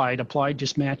actually applied. Applied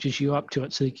just matches you up to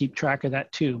it, so they keep track of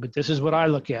that too. But this is what I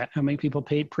look at, how many people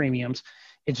paid premiums.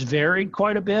 It's varied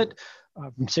quite a bit,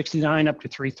 from 69 up to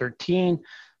 313.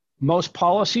 Most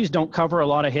policies don't cover a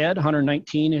lot of head.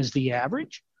 119 is the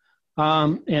average.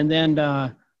 And then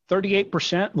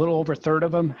 38%, a little over a third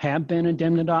of them have been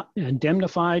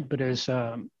indemnified, but as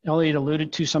Elliot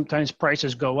alluded to, sometimes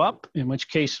prices go up, in which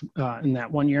case, in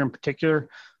that 1 year in particular,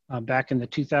 back in the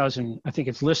 2000, I think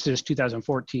it's listed as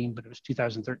 2014, but it was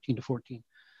 2013 to 14,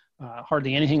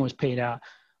 hardly anything was paid out.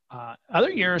 Other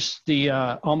years,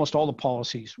 almost all the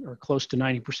policies, or close to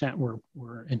 90%,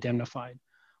 were indemnified.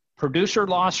 Producer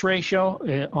loss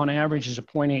ratio, on average, is a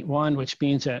 0.81, which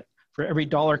means that for every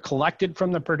dollar collected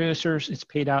from the producers, it's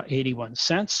paid out 81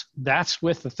 cents. That's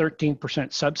with the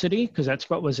 13% subsidy, because that's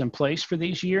what was in place for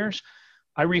these years.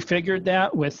 I refigured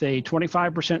that with a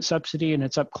 25% subsidy, and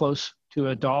it's up close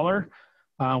to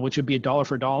 $1, which would be $1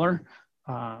 for dollar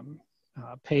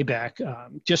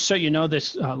payback. Just so you know,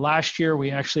 this last year,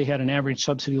 we actually had an average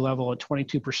subsidy level of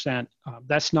 22%.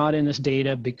 That's not in this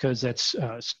data because that's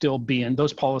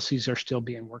those policies are still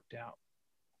being worked out.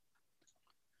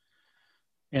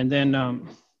 And then, there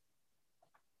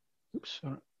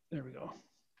we go.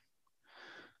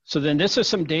 So then this is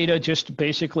some data just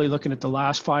basically looking at the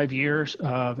last 5 years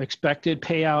of expected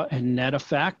payout and net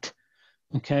effect,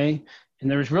 okay?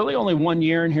 And there's really only 1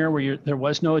 year in here where there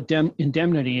was no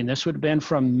indemnity, and this would have been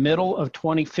from middle of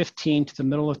 2015 to the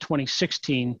middle of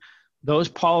 2016. Those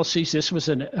policies, this was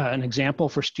an example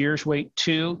for steers weight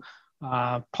 2,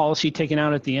 policy taken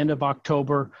out at the end of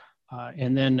October,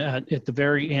 and then at the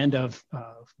very end of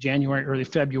January, early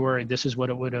February, this is what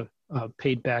it would have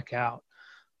paid back out.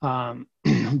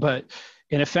 But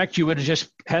in effect, you would have just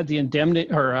had the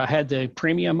indemnity or had the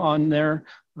premium on there.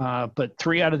 But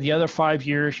 3 out of the other 5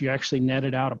 years, you actually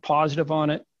netted out a positive on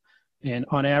it. And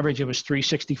on average, it was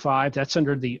 365. That's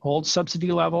under the old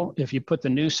subsidy level. If you put the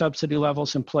new subsidy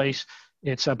levels in place,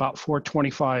 it's about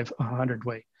 425 a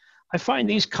hundredweight. I find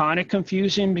these kind of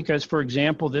confusing because, for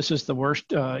example, this is the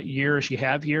worst years you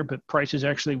have here, but prices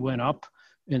actually went up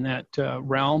in that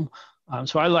realm.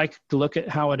 So I like to look at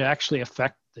how it actually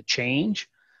affects the change.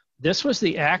 This was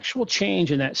the actual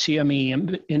change in that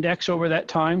CME index over that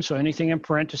time. So anything in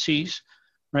parentheses,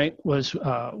 right, was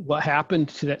what happened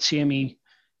to that CME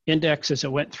index as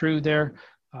it went through there.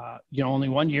 Only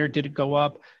 1 year did it go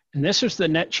up. And this is the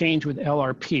net change with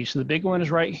LRP. So the big one is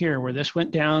right here where this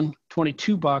went down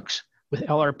 $22 With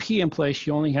LRP in place,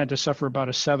 you only had to suffer about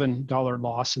a $7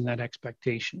 loss in that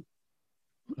expectation.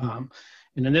 And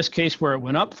in this case, where it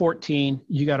went up 14,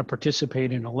 you got to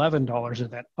participate in $11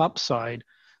 of that upside.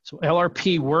 So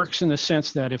LRP works in the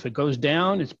sense that if it goes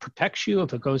down, it protects you.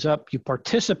 If it goes up, you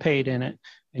participate in it,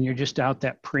 and you're just out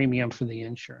that premium for the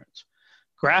insurance.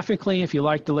 Graphically, if you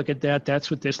like to look at that,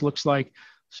 that's what this looks like.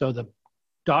 So the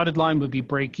dotted line would be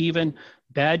break even.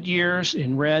 Bad years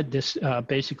in red, this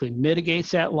basically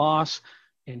mitigates that loss.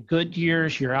 In good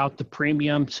years, you're out the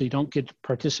premium, so you don't get to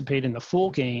participate in the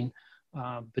full gain.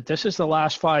 But this is the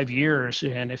last 5 years,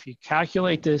 and if you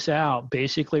calculate this out,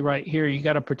 basically right here, you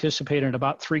got to participate in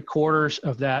about 3/4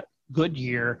 of that good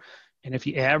year. And if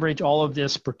you average all of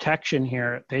this protection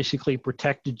here, it basically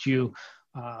protected you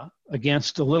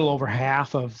against a little over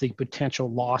half of the potential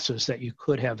losses that you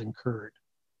could have incurred.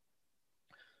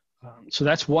 So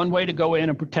that's one way to go in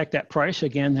and protect that price.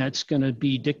 Again, that's going to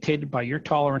be dictated by your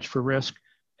tolerance for risk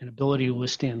and ability to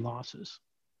withstand losses.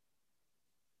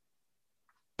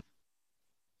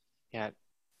 Yeah,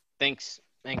 thanks,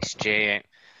 Jay.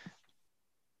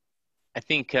 I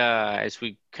think as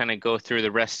we kind of go through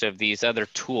the rest of these other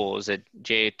tools that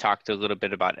Jay talked a little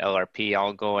bit about LRP,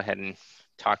 I'll go ahead and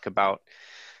talk about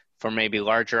for maybe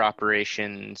larger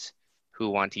operations who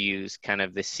want to use kind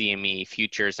of the CME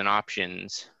futures and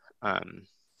options.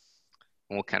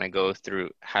 We'll kind of go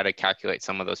through how to calculate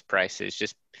some of those prices,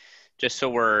 just so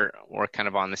we're kind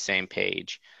of on the same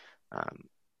page.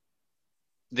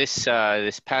 This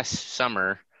past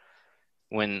summer,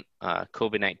 when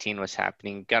COVID-19 was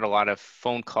happening, got a lot of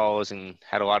phone calls and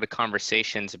had a lot of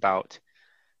conversations about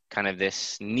kind of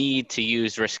this need to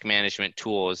use risk management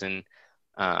tools, and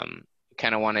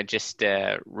kind of want to just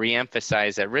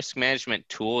reemphasize that risk management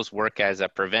tools work as a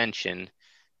prevention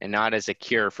and not as a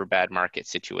cure for bad market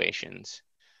situations.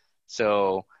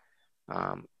 So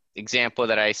example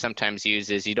that I sometimes use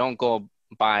is you don't go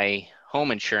buy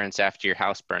home insurance after your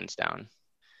house burns down.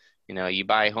 You know, you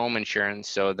buy home insurance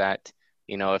so that,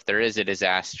 you know, if there is a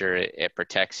disaster, it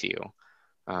protects you.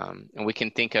 And we can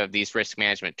think of these risk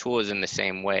management tools in the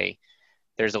same way.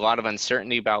 There's a lot of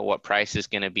uncertainty about what price is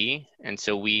going to be. And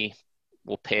so we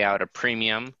will pay out a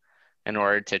premium in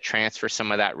order to transfer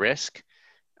some of that risk.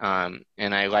 And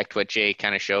I liked what Jay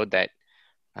kind of showed, that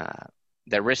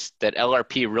the risk, that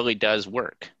LRP really does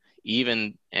work,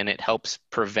 and it helps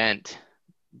prevent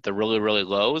the really, really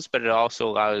lows, but it also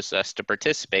allows us to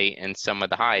participate in some of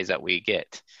the highs that we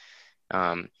get.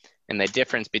 And the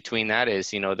difference between that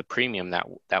is, you know, the premium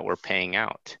that we're paying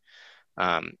out.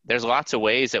 There's lots of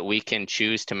ways that we can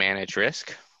choose to manage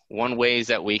risk. Another way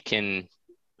that we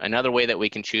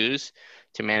can choose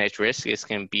to manage risk is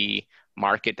can be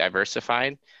market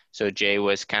diversified. So Jay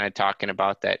was kind of talking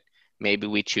about that. Maybe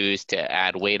we choose to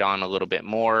add weight on a little bit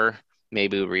more.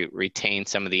 Maybe we retain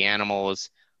some of the animals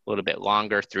a little bit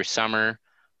longer through summer.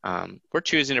 We're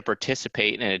choosing to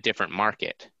participate in a different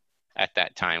market at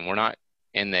that time. We're not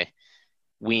in the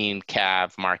wean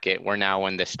calf market. We're now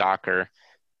in the stalker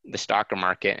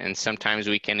market. And sometimes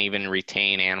we can even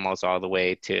retain animals all the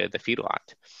way to the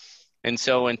feedlot. And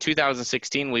so in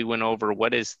 2016, we went over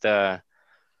what is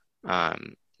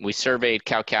we surveyed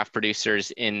cow-calf producers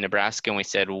in Nebraska, and we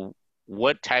said,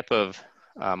 what type of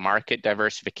market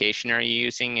diversification are you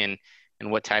using, and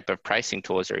what type of pricing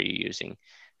tools are you using?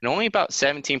 And only about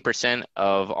 17%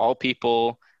 of all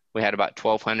people, we had about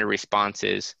 1,200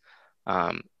 responses.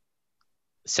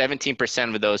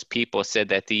 17% of those people said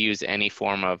that they use any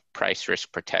form of price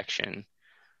risk protection.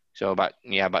 So about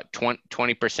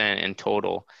 20% in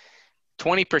total.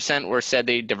 20% were said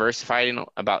they diversified, and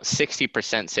about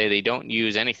 60% say they don't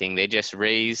use anything. They just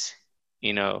raise,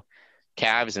 you know,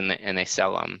 calves and they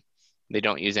sell them. They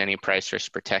don't use any price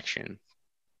risk protection.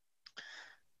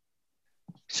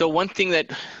 So one thing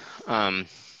that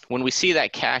when we see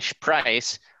that cash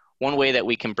price, one way that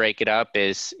we can break it up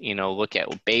is, you know, look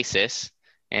at basis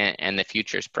and the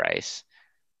futures price.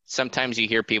 Sometimes you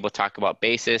hear people talk about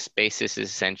basis. Basis is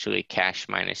essentially cash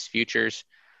minus futures.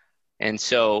 And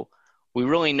so we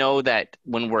really know that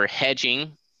when we're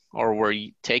hedging or we're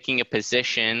taking a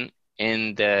position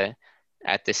at the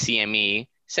CME,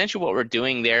 essentially what we're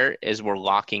doing there is we're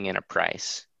locking in a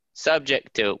price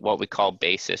subject to what we call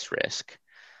basis risk.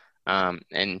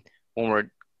 And when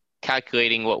we're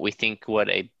calculating what we think what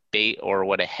a bait or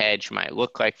what a hedge might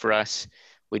look like for us,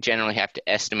 we generally have to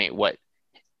estimate what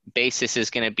basis is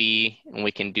going to be, and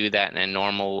we can do that in a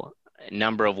normal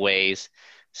number of ways,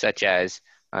 such as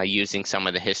using some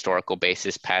of the historical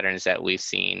basis patterns that we've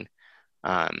seen.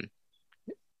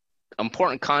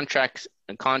 Important contrast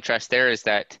there is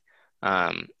that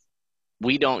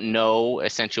we don't know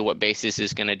essentially what basis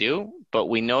is going to do, but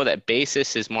we know that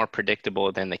basis is more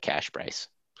predictable than the cash price.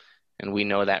 And we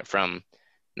know that from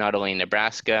not only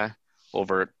Nebraska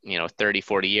over 30,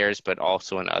 40 years, but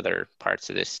also in other parts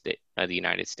of the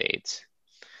United States.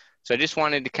 So I just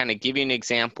wanted to kind of give you an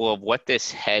example of what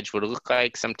this hedge would look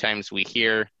like. Sometimes we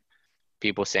hear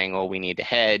people saying, oh, we need to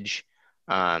hedge.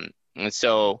 And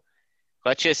so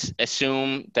let's just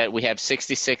assume that we have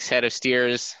 66 head of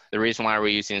steers. The reason why we're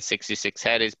using 66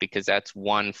 head is because that's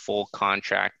one full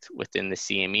contract within the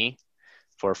CME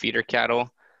for feeder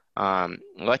cattle.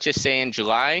 Let's just say in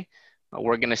July,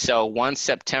 we're going to sell one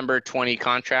September 20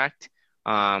 contract,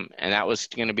 and that was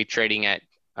going to be trading at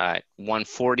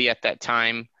 140 at that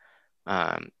time.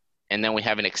 And then we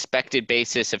have an expected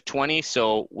basis of 20,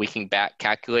 so we can back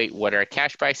calculate what our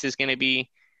cash price is going to be.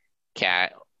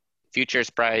 Futures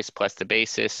price plus the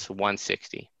basis,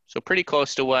 160. So pretty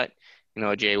close to what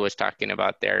Jay was talking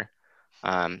about there.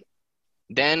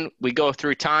 Then we go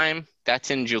through time.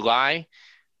 That's in July.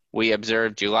 We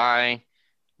observe July.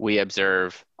 We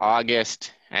observe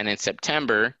August. And in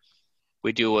September,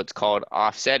 we do what's called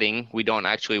offsetting. We don't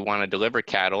actually want to deliver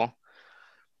cattle.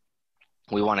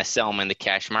 We want to sell them in the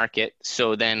cash market.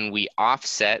 So then we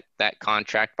offset that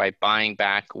contract by buying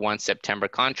back one September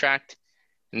contract.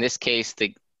 In this case,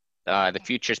 the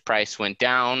futures price went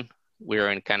down. We were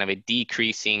in kind of a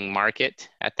decreasing market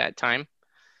at that time.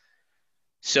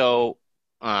 So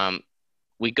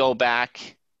we go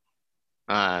back.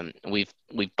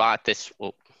 We've bought this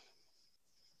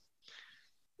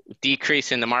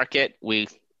decrease in the market. The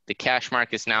cash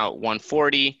market is now at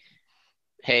 140.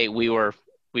 Hey, we were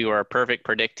perfect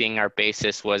predicting our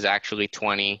basis was actually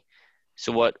 20.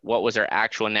 So what was our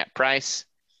actual net price?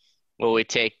 Well, we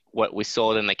take what we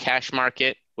sold in the cash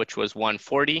market, which was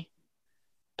 140,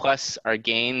 plus our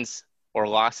gains or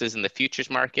losses in the futures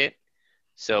market.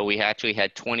 So we actually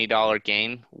had $20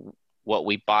 gain, what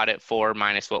we bought it for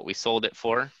minus what we sold it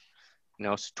for. So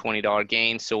 $20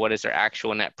 gain. So what is our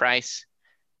actual net price?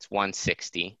 It's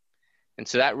 160. And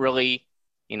so that really,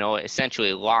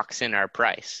 essentially locks in our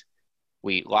price.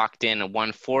 We locked in a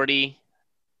 140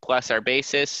 plus our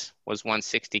basis was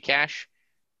 160 cash.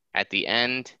 At the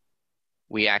end,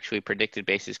 we actually predicted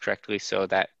basis correctly, so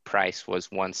that price was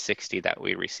 160 that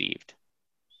we received.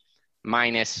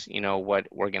 Minus, what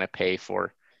we're going to pay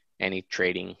for any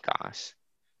trading costs.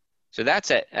 So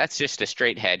that's just a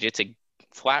straight hedge. It's a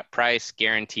flat price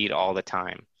guaranteed all the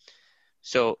time.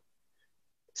 So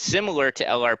similar to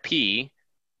LRP,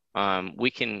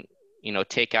 we can,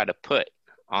 take out a put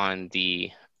on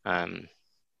the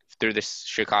through the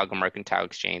Chicago Mercantile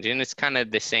Exchange, and it's kind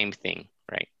of the same thing,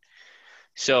 right?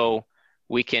 So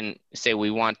we can say we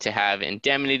want to have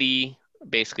indemnity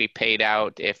basically paid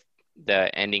out if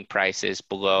the ending price is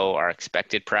below our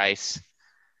expected price.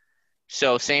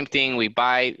 So same thing, we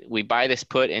buy this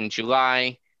put in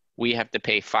July, we have to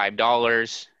pay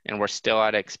 $5 and we're still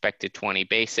at expected 20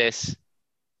 basis.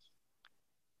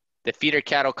 The feeder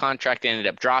cattle contract ended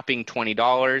up dropping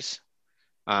 $20.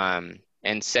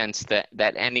 And since that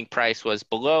ending price was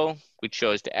below, we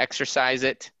chose to exercise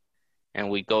it. And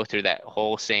we go through that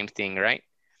whole same thing, right?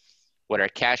 What our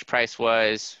cash price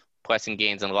was, plus in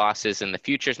gains and losses in the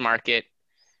futures market.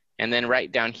 And then right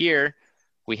down here,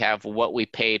 we have what we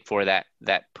paid for that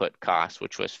put cost,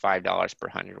 which was $5 per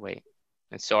hundredweight.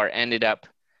 And so our ended up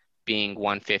being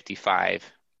 $155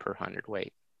 per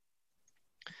hundredweight.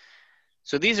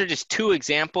 So these are just two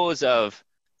examples of,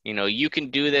 you can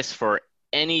do this for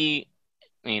any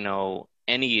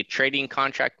trading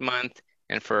contract month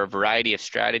and for a variety of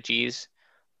strategies.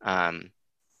 And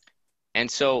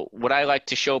so what I like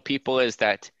to show people is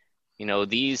that,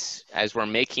 these, as we're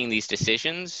making these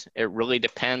decisions, it really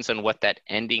depends on what that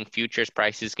ending futures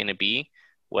price is going to be,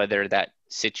 whether that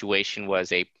situation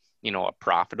was a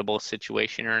profitable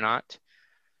situation or not.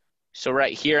 So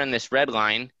right here in this red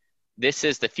line, this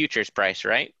is the futures price,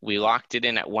 right? We locked it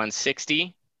in at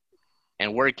 160.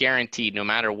 And we're guaranteed, no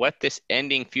matter what this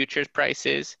ending futures price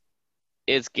is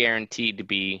guaranteed to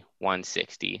be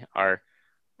 160,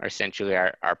 essentially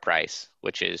our price,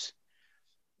 which is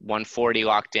 140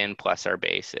 locked in plus our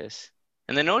basis.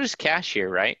 And then notice cash here,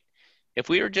 right? If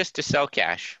we were just to sell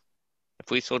cash,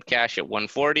 if we sold cash at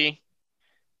 140,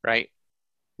 right,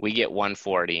 we get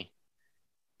 140.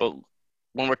 But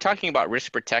when we're talking about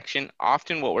risk protection,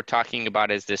 often what we're talking about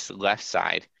is this left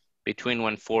side between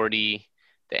 140,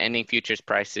 the ending futures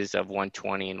prices of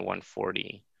 120 and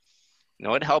 140.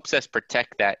 It helps us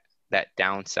protect that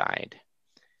downside.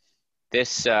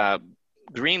 This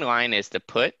green line is the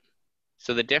put.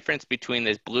 So the difference between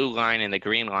this blue line and the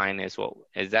green line is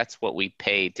that's what we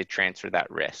paid to transfer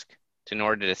that risk. So in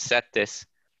order to set this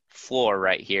floor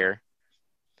right here,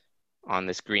 on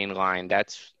this green line,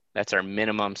 that's our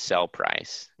minimum sell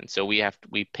price. And so we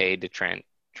paid to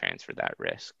transfer that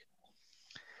risk.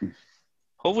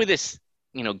 Hopefully this,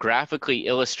 graphically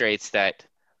illustrates that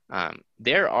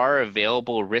there are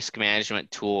available risk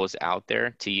management tools out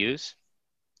there to use.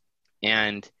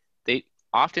 And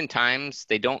oftentimes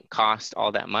they don't cost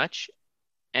all that much.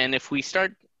 And if we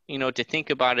start, to think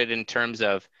about it in terms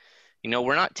of,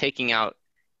 we're not taking out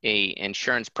a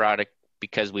insurance product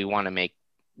because we want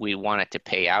it to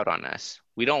pay out on us.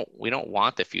 We don't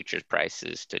want the futures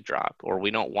prices to drop, or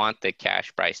we don't want the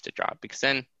cash price to drop, because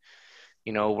then,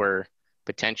 we're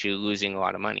potentially losing a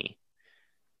lot of money.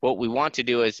 What we want to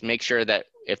do is make sure that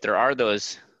if there are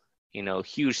those,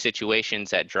 huge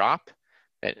situations that drop,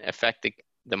 that affect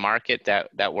the market,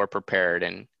 that we're prepared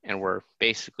and we're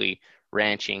basically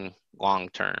ranching long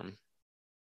term.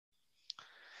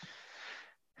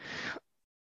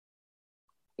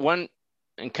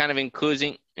 In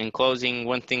closing,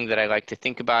 one thing that I like to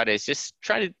think about is just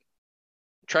try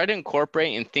to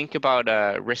incorporate and think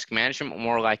about risk management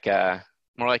more like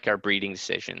our breeding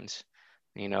decisions.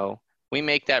 We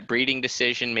make that breeding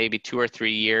decision maybe 2 or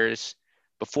 3 years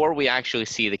before we actually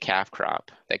see the calf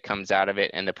crop that comes out of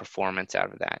it and the performance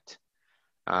out of that.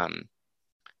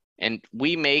 And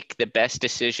we make the best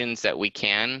decisions that we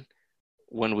can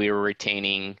when we are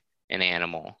retaining an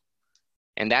animal.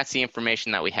 And that's the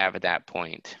information that we have at that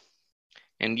point.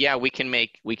 And yeah, we can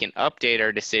update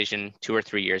our decision 2 or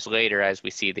 3 years later as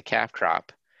we see the calf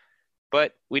crop.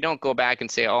 But we don't go back and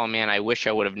say, oh man, I wish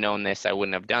I would have known this, I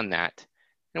wouldn't have done that.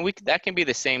 And that can be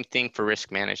the same thing for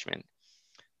risk management.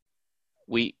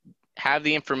 We have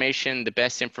the information, the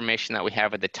best information that we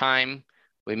have at the time.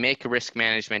 We make a risk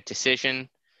management decision.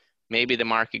 Maybe the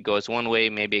market goes one way,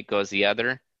 maybe it goes the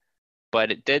other,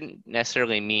 but it didn't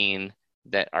necessarily mean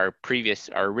that our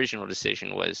original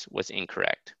decision was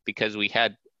incorrect, because we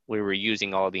were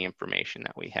using all the information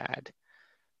that we had.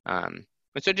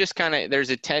 But so just there's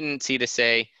a tendency to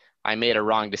say, I made a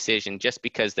wrong decision just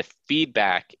because the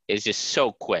feedback is just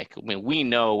so quick. I mean, we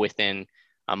know within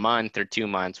a month or 2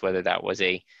 months whether that was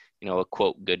a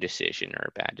quote good decision or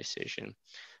a bad decision.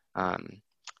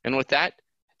 And with that,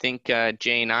 I think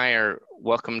Jay and I are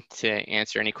welcome to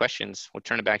answer any questions. We'll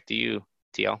turn it back to you,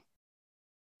 TL.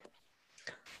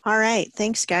 All right,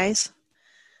 thanks guys.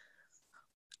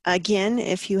 Again,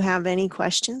 if you have any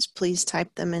questions, please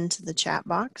type them into the chat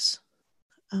box.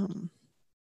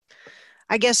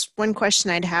 I guess one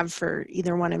question I'd have for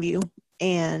either one of you,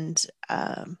 and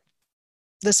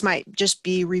this might just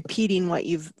be repeating what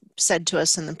you've said to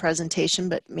us in the presentation,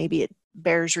 but maybe it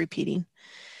bears repeating.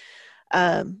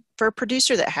 For a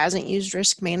producer that hasn't used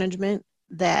risk management,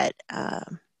 that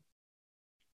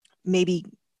maybe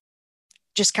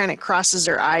just kind of crosses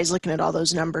their eyes looking at all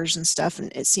those numbers and stuff,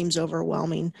 and it seems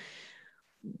overwhelming.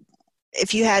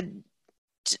 If you had,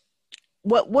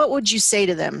 what would you say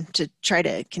to them to try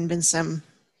to convince them?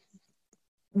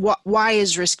 Why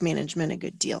is risk management a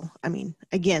good deal? I mean,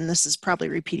 again, this is probably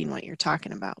repeating what you're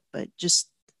talking about, but just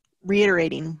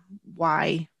reiterating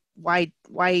why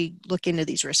look into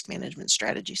these risk management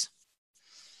strategies.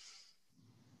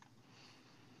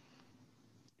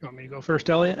 You want me to go first,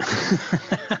 Elliot?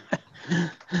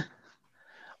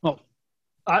 Well,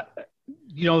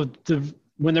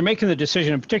 when they're making the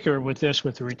decision, in particular with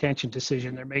the retention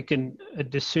decision, they're making a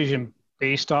decision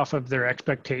based off of their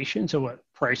expectations of what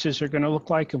prices are going to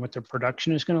look like and what their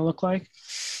production is going to look like.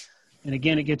 And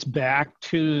again, it gets back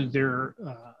to their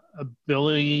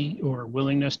ability or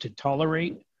willingness to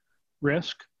tolerate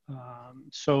risk.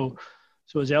 So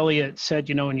as Elliot said,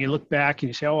 when you look back and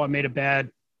you say, oh, I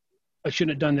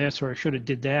shouldn't have done this, or I should have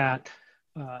did that.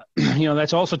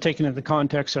 That's also taken into the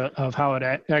context of how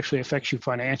it actually affects you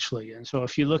financially. And so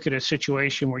if you look at a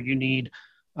situation where you need,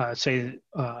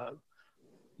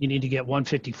 you need to get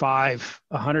 155,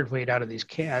 100 weight out of these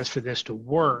calves for this to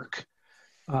work,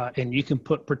 and you can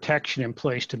put protection in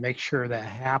place to make sure that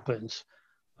happens,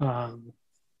 then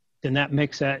that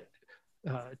makes that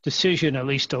decision at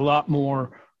least a lot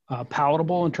more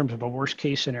palatable in terms of a worst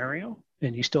case scenario,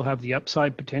 and you still have the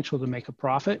upside potential to make a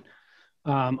profit.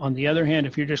 On the other hand,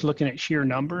 if you're just looking at sheer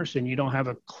numbers and you don't have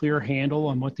a clear handle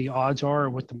on what the odds are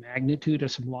or what the magnitude of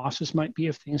some losses might be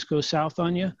if things go south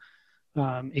on you,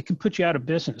 it can put you out of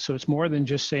business. So it's more than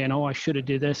just saying, oh, I should have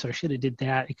did this, I should have did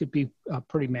that. It could be a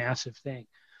pretty massive thing.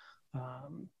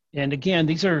 And again,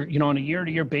 these are, on a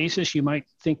year-to-year basis, you might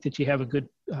think that you have a good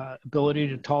ability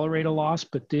to tolerate a loss,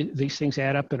 but these things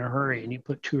add up in a hurry, and you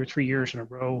put 2 or 3 years in a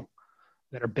row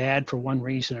that are bad for one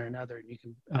reason or another. And you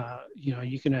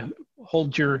can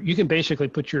you can basically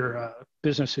put your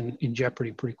business in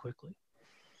jeopardy pretty quickly.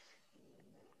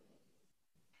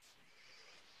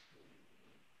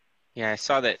 Yeah, I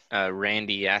saw that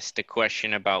Randy asked a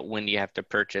question about when do you have to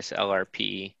purchase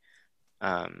LRP.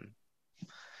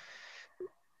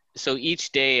 So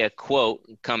each day a quote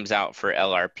comes out for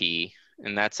LRP,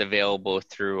 and that's available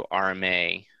through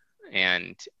RMA.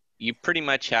 And you pretty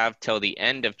much have till the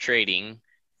end of trading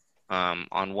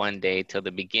on one day till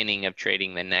the beginning of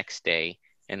trading the next day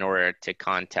in order to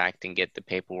contact and get the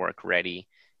paperwork ready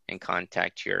and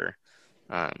contact your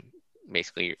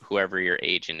basically whoever your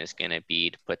agent is going to be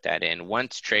to put that in.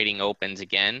 Once trading opens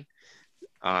again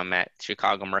at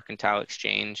Chicago Mercantile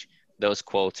Exchange, those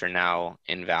quotes are now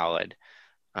invalid.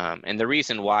 And the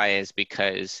reason why is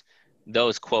because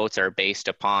those quotes are based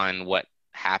upon what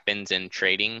happens in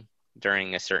trading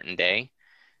during a certain day.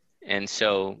 And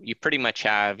so you pretty much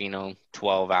have,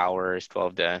 12 hours,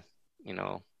 12 to,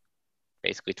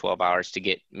 basically 12 hours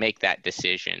to make that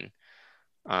decision.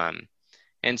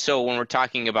 And so when we're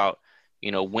talking about,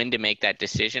 when to make that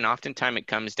decision, oftentimes it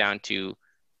comes down to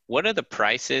what are the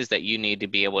prices that you need to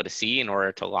be able to see in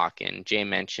order to lock in. Jay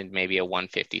mentioned maybe a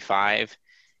 155,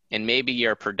 and maybe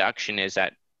your production is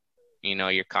at,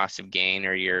 your cost of gain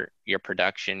or your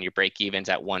production, your break even's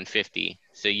at 150.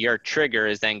 So your trigger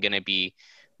is then going to be,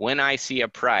 when I see a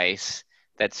price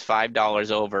that's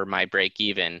 $5 over my break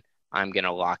even, I'm going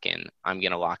to lock in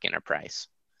a price.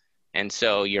 And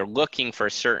so you're looking for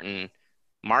certain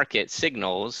market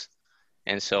signals.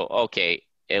 And so, okay,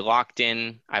 it locked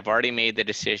in. I've already made the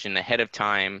decision ahead of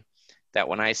time that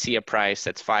when I see a price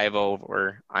that's 5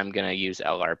 over, I'm going to use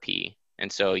LRP.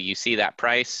 And so you see that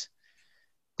price,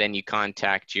 then you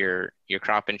contact your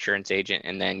crop insurance agent,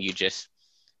 and then you just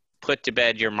put to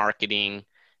bed your marketing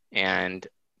and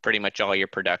pretty much all your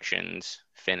production's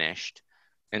finished.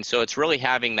 And so it's really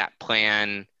having that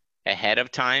plan ahead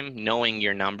of time, knowing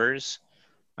your numbers.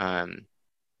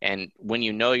 And when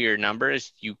you know your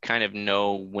numbers, you kind of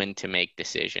know when to make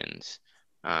decisions.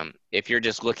 If you're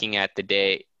just looking at the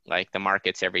day, like the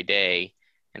markets every day,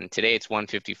 and today it's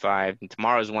 155 and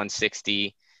tomorrow's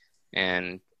 160,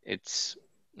 and it's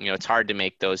hard to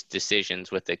make those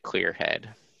decisions with a clear head.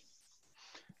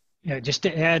 Yeah, just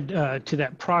to add to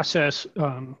that process,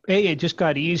 it just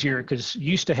got easier because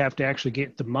you used to have to actually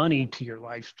get the money to your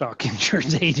livestock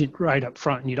insurance agent right up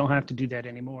front, and you don't have to do that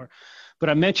anymore. But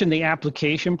I mentioned the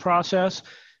application process,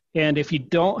 and if you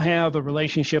don't have a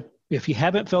relationship, if you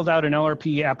haven't filled out an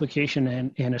LRP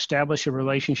application and established a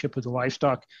relationship with the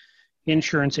livestock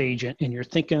insurance agent, and you're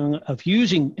thinking of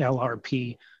using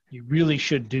LRP, you really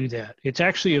should do that. It's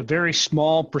actually a very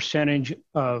small percentage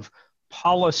of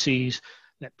policies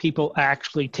that people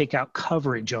actually take out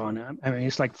coverage on. I mean,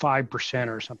 it's like 5%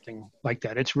 or something like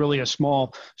that. It's really a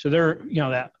small, so there,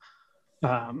 that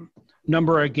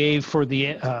number I gave for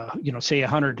the, say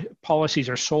 100 policies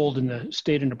are sold in the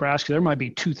state of Nebraska, there might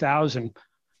be 2,000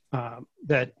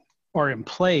 that are in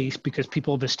place because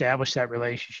people have established that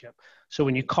relationship. So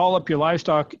when you call up your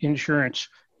livestock insurance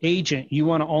agent, you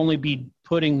want to only be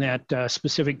putting that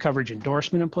specific coverage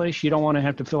endorsement in place. You don't want to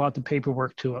have to fill out the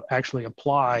paperwork to actually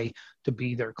apply to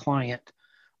be their client.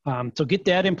 So get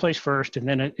that in place first, and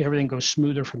then everything goes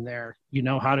smoother from there. You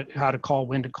know how to call,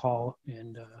 when to call,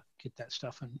 and get that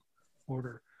stuff in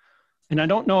order. And I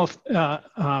don't know if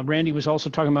Randy was also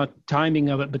talking about timing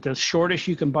of it, but the shortest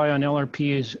you can buy on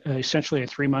LRP is essentially a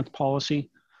 3-month policy.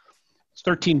 It's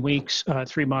 13 weeks,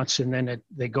 3 months, and then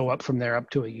they go up from there up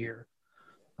to a year.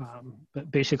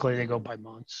 But basically they go by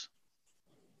months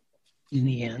in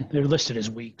the end. They're listed as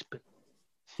weeks, but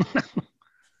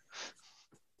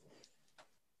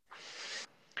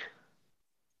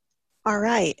All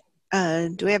right.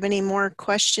 Do we have any more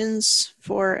questions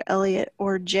for Elliot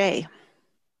or Jay?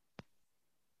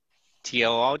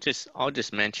 TL, I'll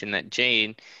just mention that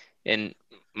Jay and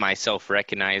myself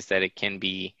recognize that it can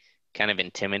be kind of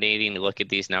intimidating to look at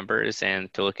these numbers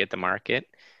and to look at the market.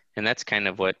 And that's kind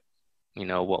of what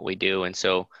we do. And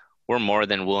so we're more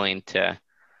than willing to,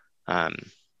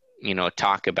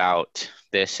 talk about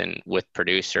this and with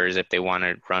producers if they want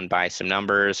to run by some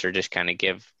numbers or just kind of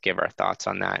give our thoughts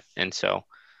on that. And so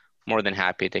more than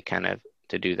happy to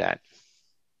to do that.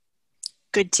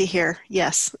 Good to hear.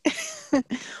 Yes.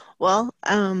 Well,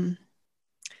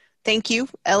 thank you,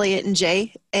 Elliot and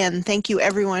Jay, and thank you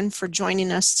everyone for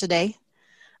joining us today.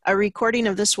 A recording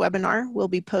of this webinar will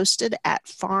be posted at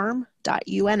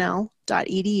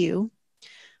farm.unl.edu,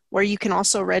 where you can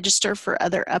also register for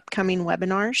other upcoming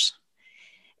webinars.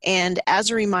 And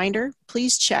as a reminder,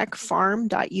 please check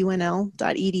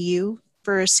farm.unl.edu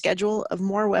for a schedule of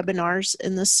more webinars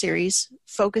in this series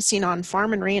focusing on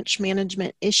farm and ranch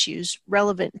management issues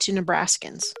relevant to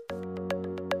Nebraskans.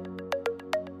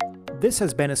 This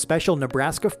has been a special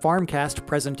Nebraska Farmcast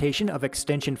presentation of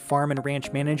Extension Farm and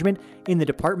Ranch Management in the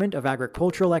Department of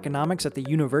Agricultural Economics at the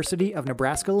University of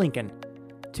Nebraska-Lincoln.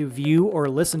 To view or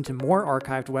listen to more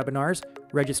archived webinars,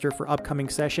 register for upcoming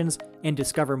sessions, and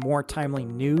discover more timely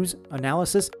news,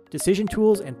 analysis, decision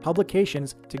tools, and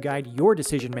publications to guide your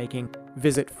decision-making,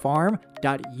 visit farm.unl.edu.